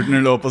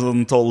t-skjorten lå på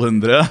sånn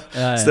 1200.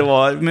 Så det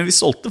var, men vi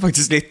solgte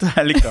faktisk litt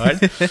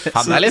likevel. Det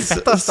er litt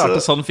fett å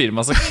starte sånn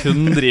firma som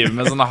kun driver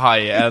med sånne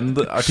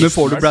high-end artister. Men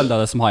får du branda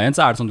det som high-end,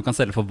 så er det sånn du kan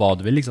selge for hva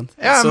du vil, ikke sant?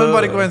 Ja, men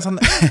bare gå inn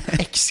sånn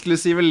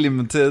eksklusive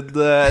limited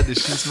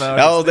editions med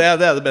ja, og det er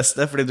det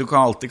beste, fordi du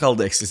kan alltid kalle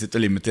det eksklusivt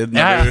og limited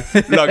når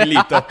du lager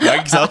lite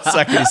opplag, så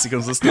er ikke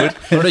risikoen så stor.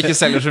 Når du ikke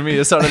selger så mye,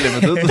 så er det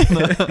limited.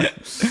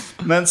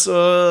 Men så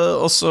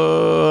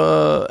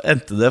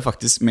endte det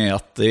faktisk med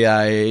at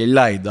jeg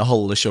leide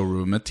halve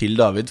showroomet til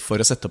David for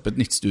å sette opp et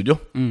nytt studio.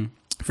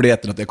 Fordi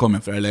etter at jeg kom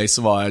hjem fra LA, så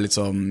var jeg litt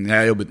sånn,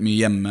 jeg jobbet mye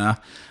hjemme,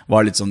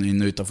 var litt sånn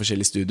inn og ut av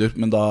forskjellige studioer.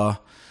 Men da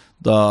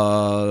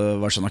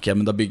var det sånn, ok,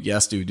 men da bygger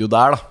jeg studio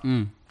der da.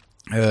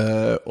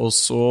 Og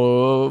så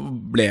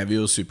ble vi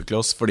jo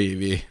superclose fordi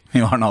vi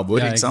var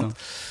naboer, ikke sant?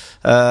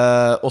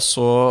 Og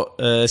så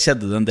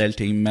skjedde det en del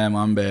ting med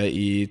MMB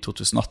i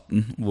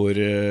 2018, hvor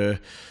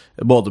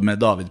både med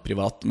David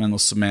privat, men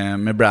også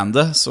med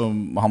brandet, så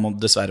han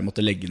dessverre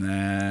måtte legge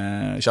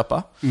ned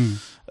kjappa.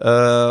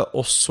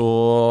 Og så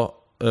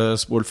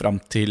spol frem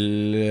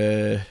til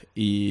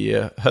i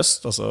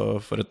høst, altså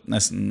for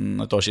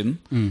nesten et år siden,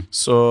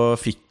 så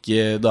fikk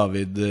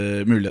David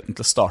muligheten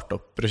til å starte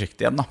opp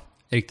prosjektet igjen da.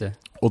 Riktig.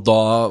 Og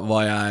da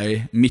var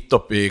jeg midt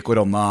oppe i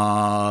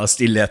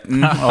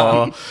koronastillheten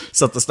og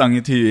satte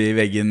stanget huet i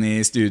veggen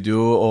i studio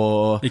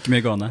og ikke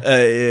mye gående.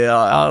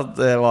 Ja,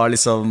 det var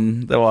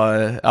liksom det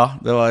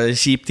var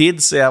kjip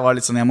tid, så jeg var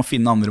litt sånn, jeg må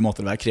finne andre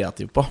måter å være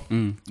kreativ på.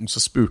 Og så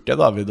spurte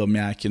jeg David om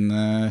jeg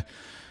kunne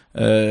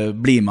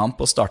bli med han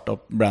på å starte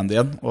opp brandet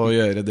igjen og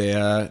gjøre det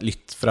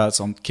litt fra et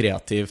sånt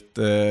kreativt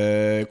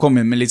komme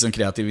inn med litt sånn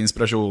kreativ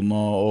inspirasjon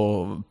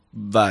og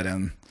være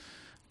en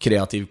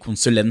kreativ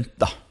konsulent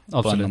da.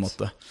 På en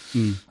måte.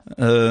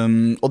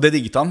 Og det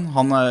digget han.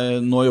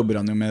 Nå jobber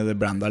han jo med det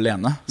brandet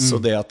alene,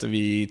 så det at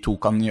vi to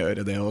kan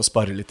gjøre det og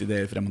spare litt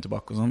ideer frem og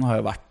tilbake og sånn,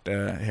 har jo vært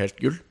helt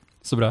gull.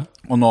 Så bra.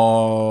 Og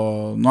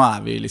nå er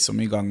vi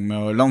liksom i gang med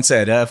å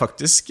lansere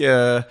faktisk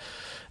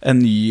en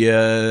ny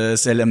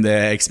CLMD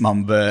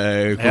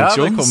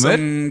X-Mamb-kolleksjon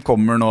som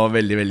kommer nå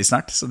veldig, veldig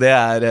snart. Så det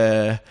er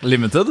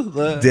limited?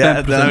 Det er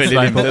veldig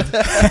limited.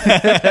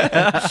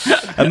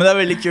 Ja, men det er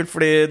veldig kult,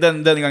 fordi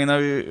denne gangen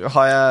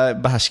har jeg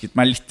behersket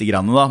meg litt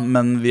grann da,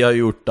 men vi har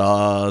gjort da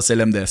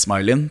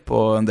CLMD-smileyen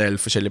på en del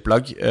forskjellige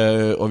plagg,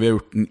 og vi har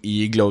gjort den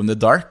i glow in the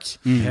dark.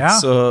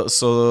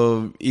 Så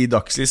i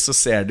dagslys så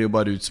ser det jo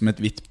bare ut som et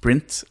hvitt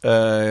print,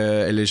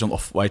 eller sånn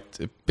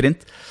off-white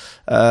print.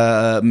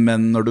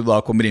 Men når du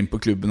da kommer inn på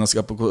klubben og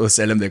skal på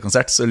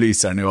CLMD-konsert, så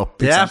lyser den jo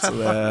opp,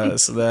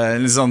 så det er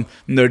en litt sånn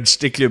nudge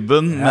til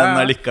klubben,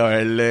 men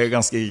likevel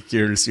ganske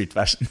kul street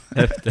fashion.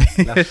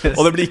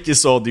 Og det blir ikke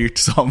så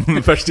dyrt som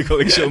første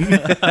kolleksjonen.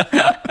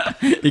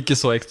 Ikke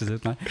så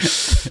eksplisitt, nei.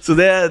 Så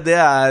det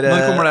er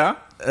Når kommer det, ja?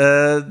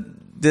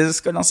 Det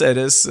skal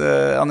lanseres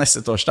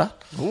neste torsdag.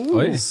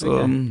 Oi,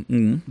 så,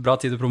 bra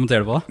tid å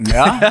promotere på.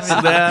 Ja, så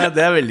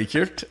det er veldig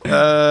kult.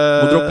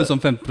 Må droppe som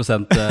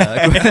 15%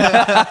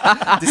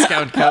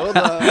 discount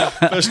code.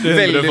 Første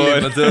 100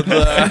 for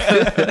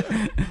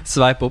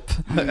Sveip opp.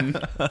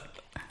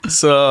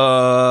 Så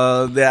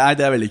det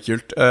er veldig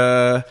kult.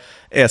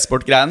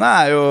 E-sport-greiene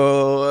er jo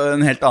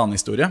en helt annen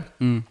historie.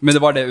 Men det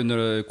var det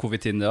under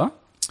covid-tiden det da?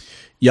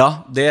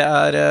 Ja, det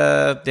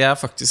er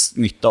faktisk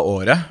nytt av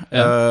året,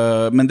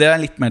 men det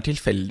er litt mer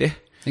tilfeldig.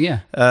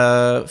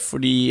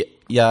 Fordi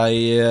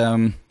jeg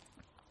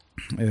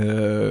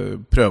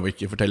prøver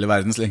ikke å fortelle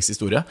verdens lengste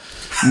historie,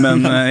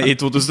 men i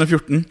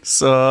 2014,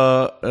 så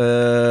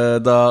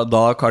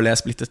da Carl og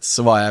jeg splittet,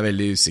 så var jeg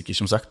veldig usikker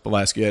som sagt på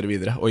hva jeg skulle gjøre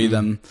videre. Og i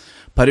den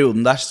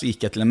perioden der så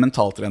gikk jeg til en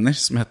mentaltrener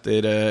som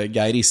heter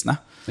Geir Isne.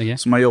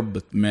 Som har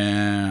jobbet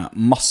med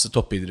masse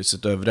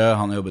toppidrettsutøvere.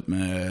 Han har jobbet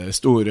med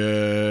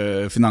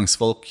store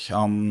finansfolk.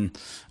 Han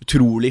er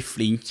utrolig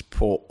flink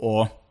på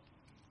å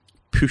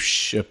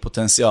pushe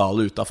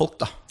potensialet ut av folk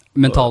da.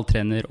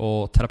 Mentaltrener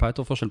og terapeut,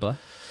 og forskjell på det?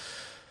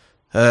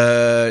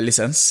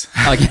 Lisens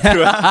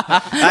tror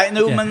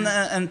jeg. Men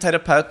en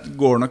terapeut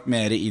går nok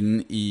mer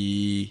inn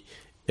i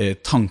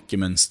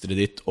tankemønstret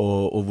ditt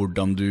og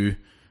hvordan du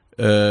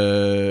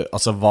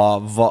altså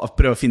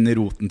prøve å finne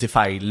roten til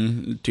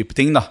feilen type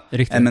ting da.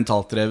 Riktig. En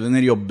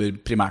mentaltrener jobber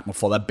primært med å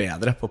få deg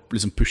bedre på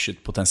liksom pushet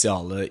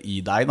potensialet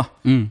i deg da.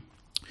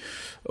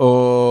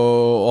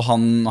 Og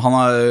han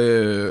har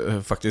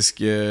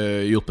faktisk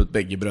hjulpet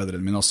begge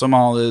brødrene mine også, men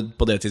han hadde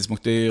på det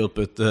tidspunktet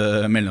hjulpet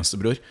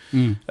mellomstebror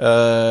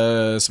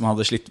som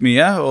hadde slitt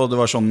mye, og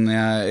det var sånn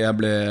jeg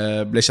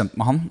ble kjent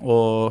med han,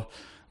 og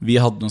vi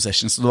hadde noen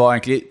sessions, så det var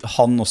egentlig,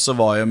 han også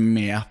var jo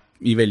med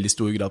i veldig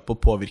stor grad på å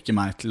påvirke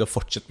meg til å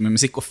fortsette med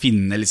musikk og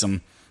finne liksom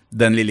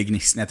den lille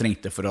gnisten jeg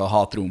trengte for å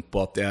ha troen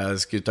på at jeg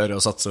skulle tørre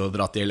å satse og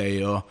dra til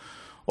LA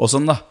og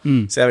sånn da.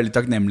 Så jeg er veldig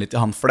takknemlig til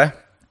han for det.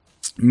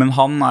 Men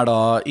han er da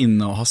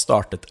inne og har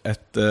startet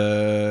et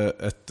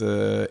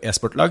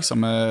e-sportlag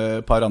sammen med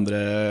et par andre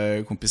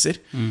kompiser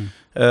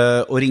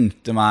og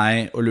ringte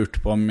meg og lurte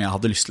på om jeg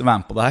hadde lyst til å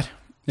være med på det her.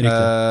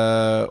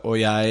 Og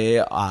jeg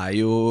er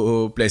jo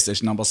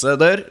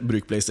PlayStation-ambassadør,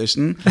 bruk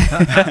PlayStation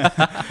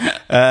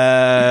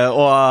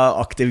og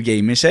aktiv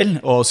gamer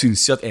selv, og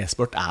synes jo at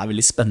e-sport er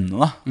veldig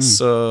spennende da.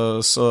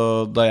 Så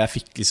da jeg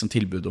fikk liksom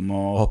tilbud om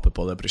å hoppe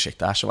på det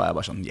prosjektet her, så var jeg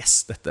bare sånn,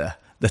 yes,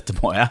 dette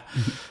må jeg.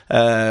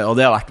 Og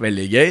det har vært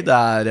veldig gøy.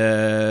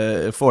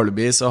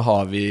 Foreløpig så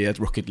har vi et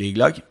Rocket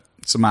League-lag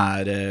som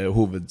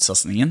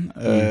hovedsatsningen.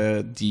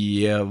 De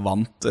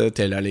vant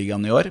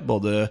Telia-ligaen i år,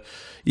 både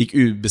gikk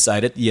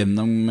ubeseiret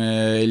gjennom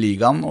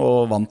ligaen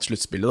og vant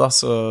sluttspillet da,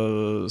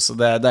 så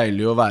det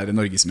deilig å være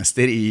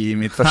norgesmester i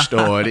mitt første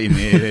år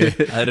inne i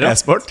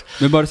e-sport.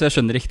 Men bare så jeg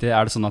skjønner riktig,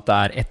 det sånn at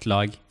det ett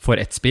lag for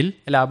ett spill,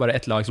 eller det bare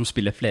ett lag som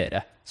spiller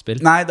flere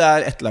spill? Nei, det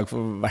ett lag for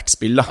hvert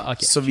spill da.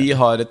 Okay, så vi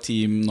har et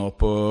team nå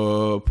på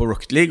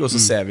Rocket League, og så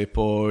ser vi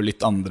på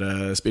litt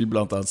andre spill,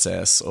 blant annet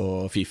CS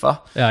og FIFA,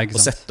 og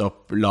sette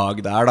opp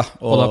lag der da.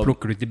 Og da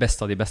plukker du ut de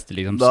beste av de beste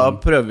liksom, da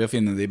prøver vi å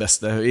finne de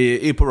beste.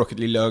 På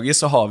Rocket League-laget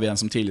så har vi en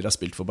som tidligere har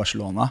spilt for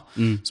Barcelona,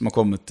 som har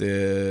kommet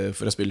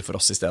for å spille for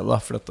oss i stedet da,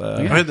 for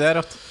Oi, det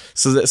rått.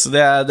 Så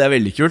det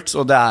veldig kult,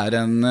 og det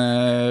en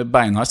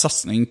beinhard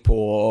satsning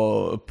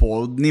på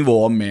nivå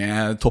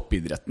med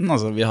toppidretten.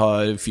 Altså vi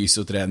har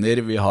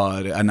fysiotrener, vi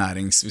har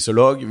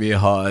ernæringsfysiolog, vi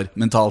har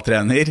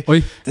mentaltrener. Oi,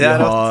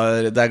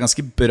 det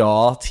ganske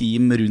bra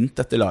team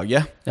rundt dette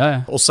laget.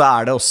 Og så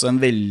det også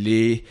en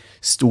veldig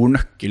stor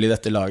nøkkel i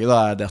dette laget da,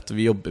 det at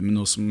vi jobber med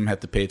noe som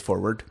heter Paid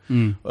Forward.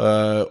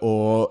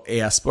 Og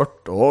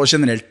e-sport og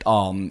generelt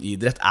annen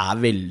idrett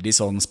veldig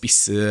sånn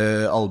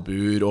spisse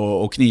albuer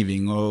og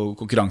kniving og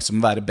konkurranse om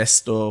å være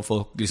best, og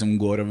folk liksom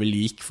går over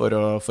lik for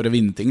å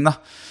vinne ting da.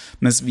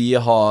 Mens vi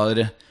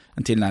har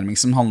en tilnærming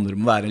som handler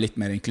om å være litt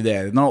mer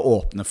inkluderende og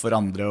åpne for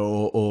andre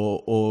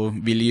og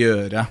vil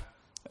gjøre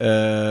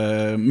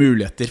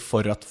muligheter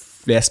for at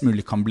flest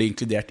mulig kan bli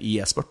inkludert i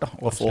e-sport da,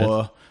 og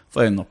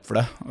få øynene opp for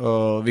det.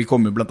 Og vi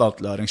kommer blant annet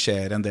til å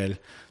arrangere en del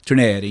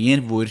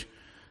turneringer hvor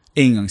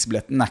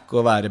inngangsbilletten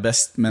ikke å være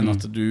best, men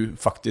at du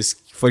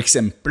faktisk for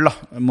eksempel da,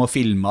 må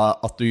filme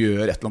at du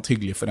gjør et eller annet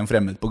hyggelig for en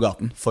fremmed på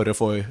gaten for å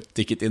få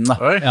ticket inn da.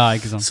 Ja,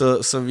 ikke sant.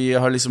 Så vi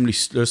har liksom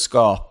lyst til å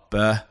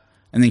skape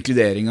en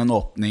inkludering og en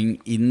åpning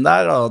inn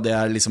der, og det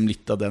liksom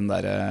litt av den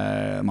der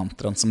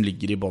mantraen som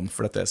ligger i bånd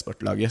for dette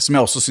e-sportlaget, som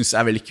jeg også synes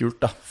veldig kult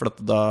da, for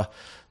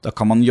da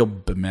kan man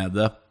jobbe med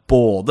det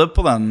både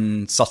på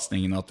den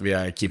satsningen at vi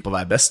keen på å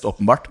være best,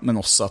 åpenbart,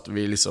 men også at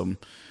vi liksom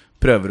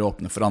prøver å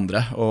åpne for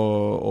andre,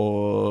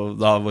 og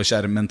da vår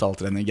kjære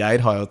mentaltrener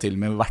Geir har jo til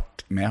og med vært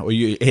med å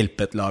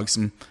hjelpe et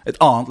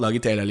annet lag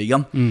i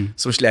Telia-ligaen,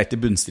 som slet i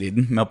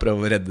bunnstriden med å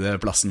prøve å redde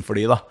plassen for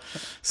de da.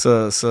 Så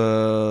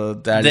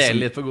det liksom,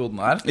 det litt på goden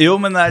her. Jo,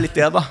 men det litt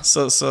det da.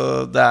 Så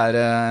det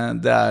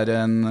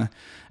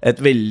et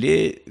veldig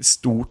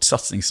stort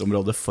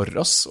satsingsområde for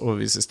oss,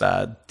 og vi synes det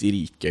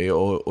dritgøy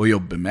å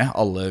jobbe med,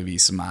 alle vi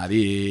som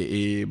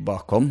i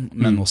bakhånd,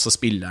 men også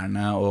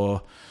spillerne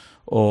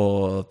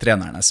og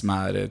trenerne som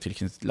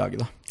tilknyttet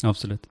laget da.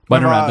 Absolutt.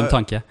 Bare en random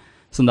tanke.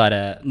 Sånn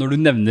når du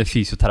nevner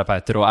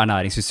fysioterapeuter og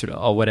ernæringsfysiolog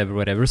og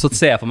whatever, så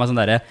ser jeg for meg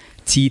sånn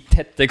 10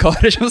 tette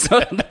karer som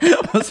står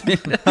og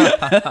spiller.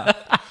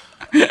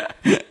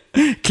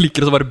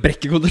 Klikker og så bare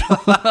brekker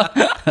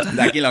kontrollen.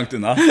 Det ikke langt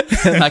unna.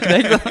 Det ikke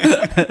det, ikke?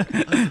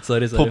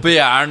 Sorry. Poppe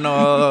jern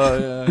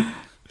og...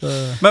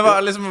 Men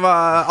hva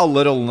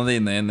alle rollene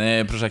dine inn i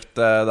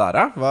prosjektet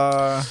der, Hva...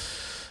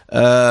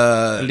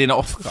 dine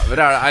oppgaver,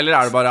 eller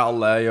det bare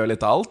alle gjør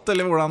litt av alt,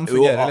 eller hvordan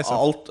fungerer det? Jo,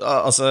 alt,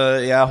 altså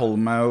jeg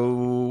holder meg jo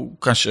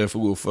kanskje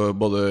for god for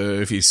både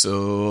fys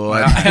og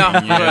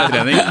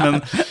trening,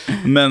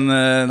 men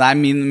nei,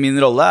 min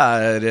rolle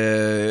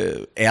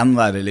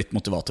være litt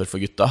motivator for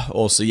gutta,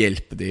 og også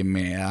hjelpe de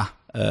med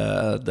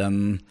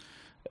den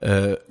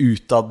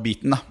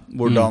utad-biten da,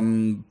 hvordan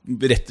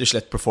rett og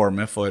slett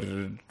performe for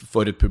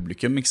et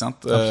publikum, ikke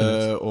sant?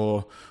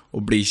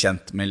 Og bli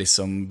kjent med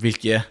liksom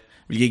hvilke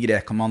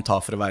grep kan man ta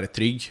for å være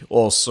trygg,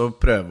 og også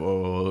prøve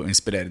å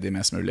inspirere de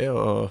mest mulig,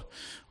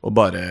 og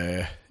bare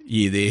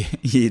gi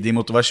de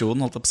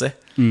motivasjon, holdt jeg på å si.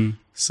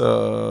 Så,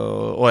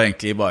 og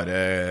egentlig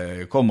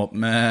bare komme opp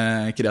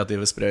med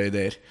kreative, sprø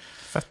ideer.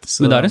 Fett.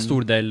 Men det en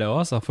stor del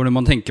også, for når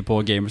man tenker på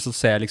gamers, så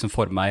ser jeg liksom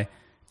for meg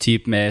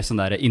typ med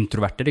sånne der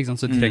introverter, ikke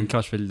sant? Så trenger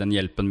kanskje vel den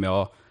hjelpen med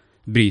å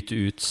bryte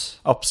ut.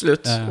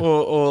 Absolutt,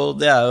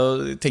 og det jo,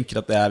 jeg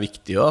tenker at det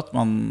viktig også, at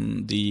man,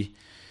 de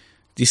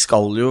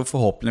skal jo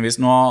forhåpentligvis,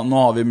 nå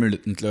har vi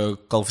muligheten til å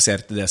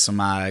kvalifisere til det som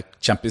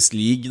Champions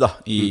League da,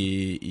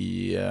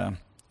 i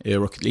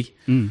Rocket League,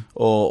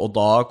 og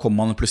da kommer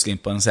man plutselig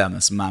inn på en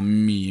scene som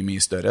mye,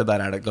 mye større.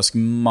 Der det ganske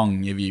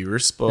mange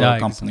viewers på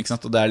kampen, ikke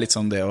sant? Og det litt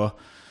sånn det å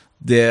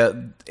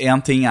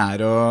en ting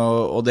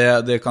og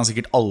det kan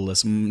sikkert alle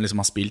som liksom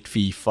har spilt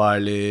FIFA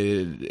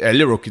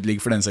eller Rocket League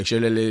for den saks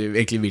skyld, eller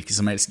egentlig hvilket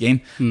som helst game,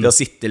 det å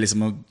sitte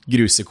liksom og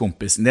gruse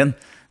kompisen din,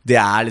 det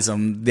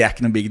liksom, det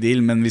ikke noe big deal,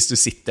 men hvis du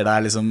sitter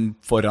der liksom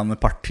foran et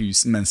par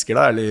tusen mennesker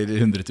da, eller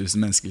 100 000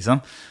 mennesker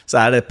liksom,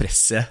 så det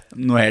presset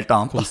noe helt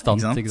annet.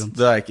 Konstant, da, ikke sant?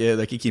 Du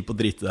ikke keen på å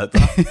drite deg ut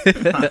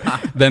da.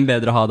 Hvem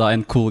bedre å ha da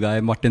enn cool guy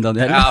Martin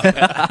Daniel?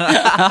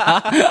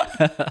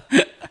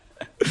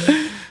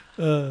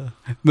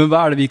 Men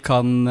hva det vi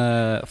kan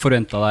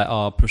forvente av deg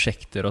av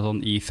prosjekter og sånn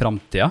i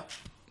fremtiden?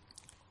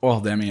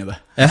 Det mye det.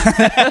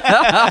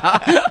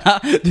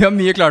 Du har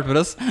mye klart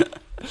for oss.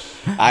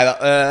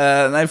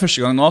 Nei, første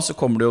gang nå så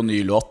kommer det jo en ny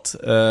låt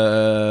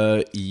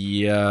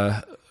i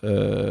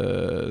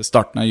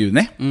starten av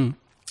juni,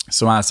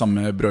 som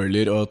sammen med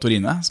Broiler og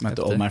Torine, som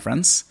heter All My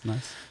Friends.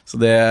 Nice. Så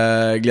det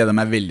gleder jeg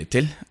meg veldig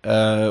til.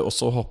 Og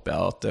så håper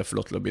jeg at jeg får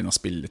lov til å begynne å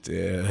spille litt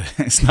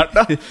snart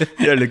da.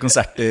 Gjøre litt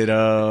konserter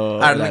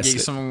og det noen gig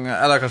som det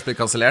har kanskje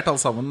blitt kansellert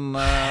alle sammen?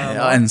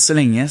 Ja, enn så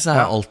lenge så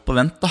alt på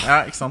vent da. Ja,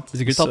 ikke sant? Det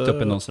er sikkert tatt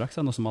opp i noen straks,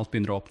 nå som alt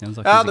begynner å åpne igjen.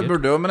 Ja, det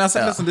burde jo, men jeg har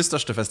sett liksom de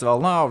største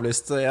festivalene har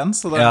avlyst igjen.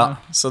 Så det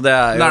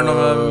er jo... Det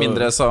noe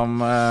mindre som...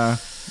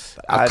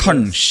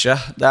 kanskje.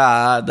 Det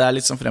er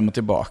litt sånn frem og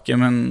tilbake,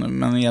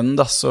 men igjen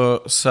da, så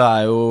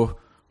er jo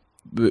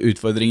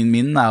utfordringen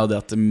min er jo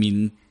det at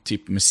min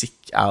type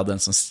musikk er jo den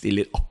som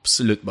stiller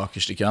absolutt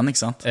bakerst i køen,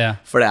 ikke sant?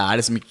 For det er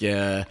liksom ikke,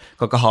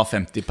 kan ikke ha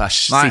 50 pers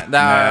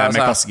sittende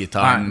med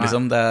kassegitaren,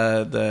 liksom.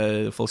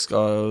 Folk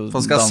skal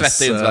danse.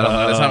 Svette inn til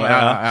hverandre, liksom.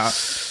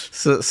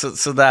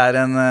 Så det er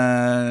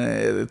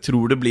jeg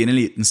tror det blir en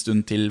liten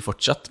stund til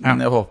fortsatt,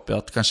 men jeg håper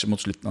at kanskje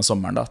mot slutten av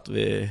sommeren da, at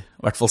vi i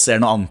hvert fall ser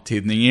noen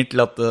antydninger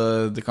til at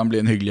det kan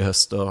bli en hyggelig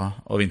høst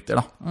og vinter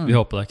da. Vi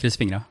håper det, kryss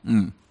fingre.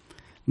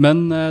 Men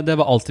det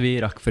var alt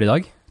vi rakk for i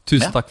dag.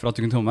 Tusen takk for at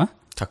du kunne komme.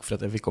 Takk for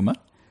at jeg fikk komme.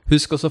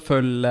 Husk også å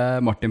følge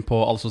Martin på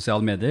alle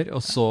sosiale medier,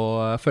 og så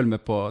følg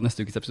med på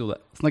neste ukes episode.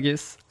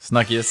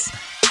 Snakkes!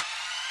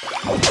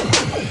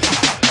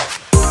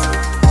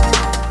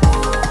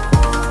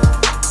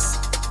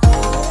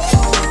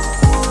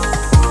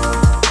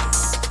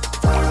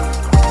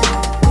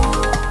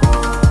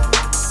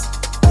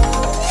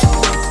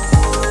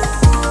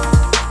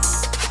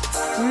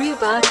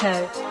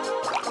 Rubato.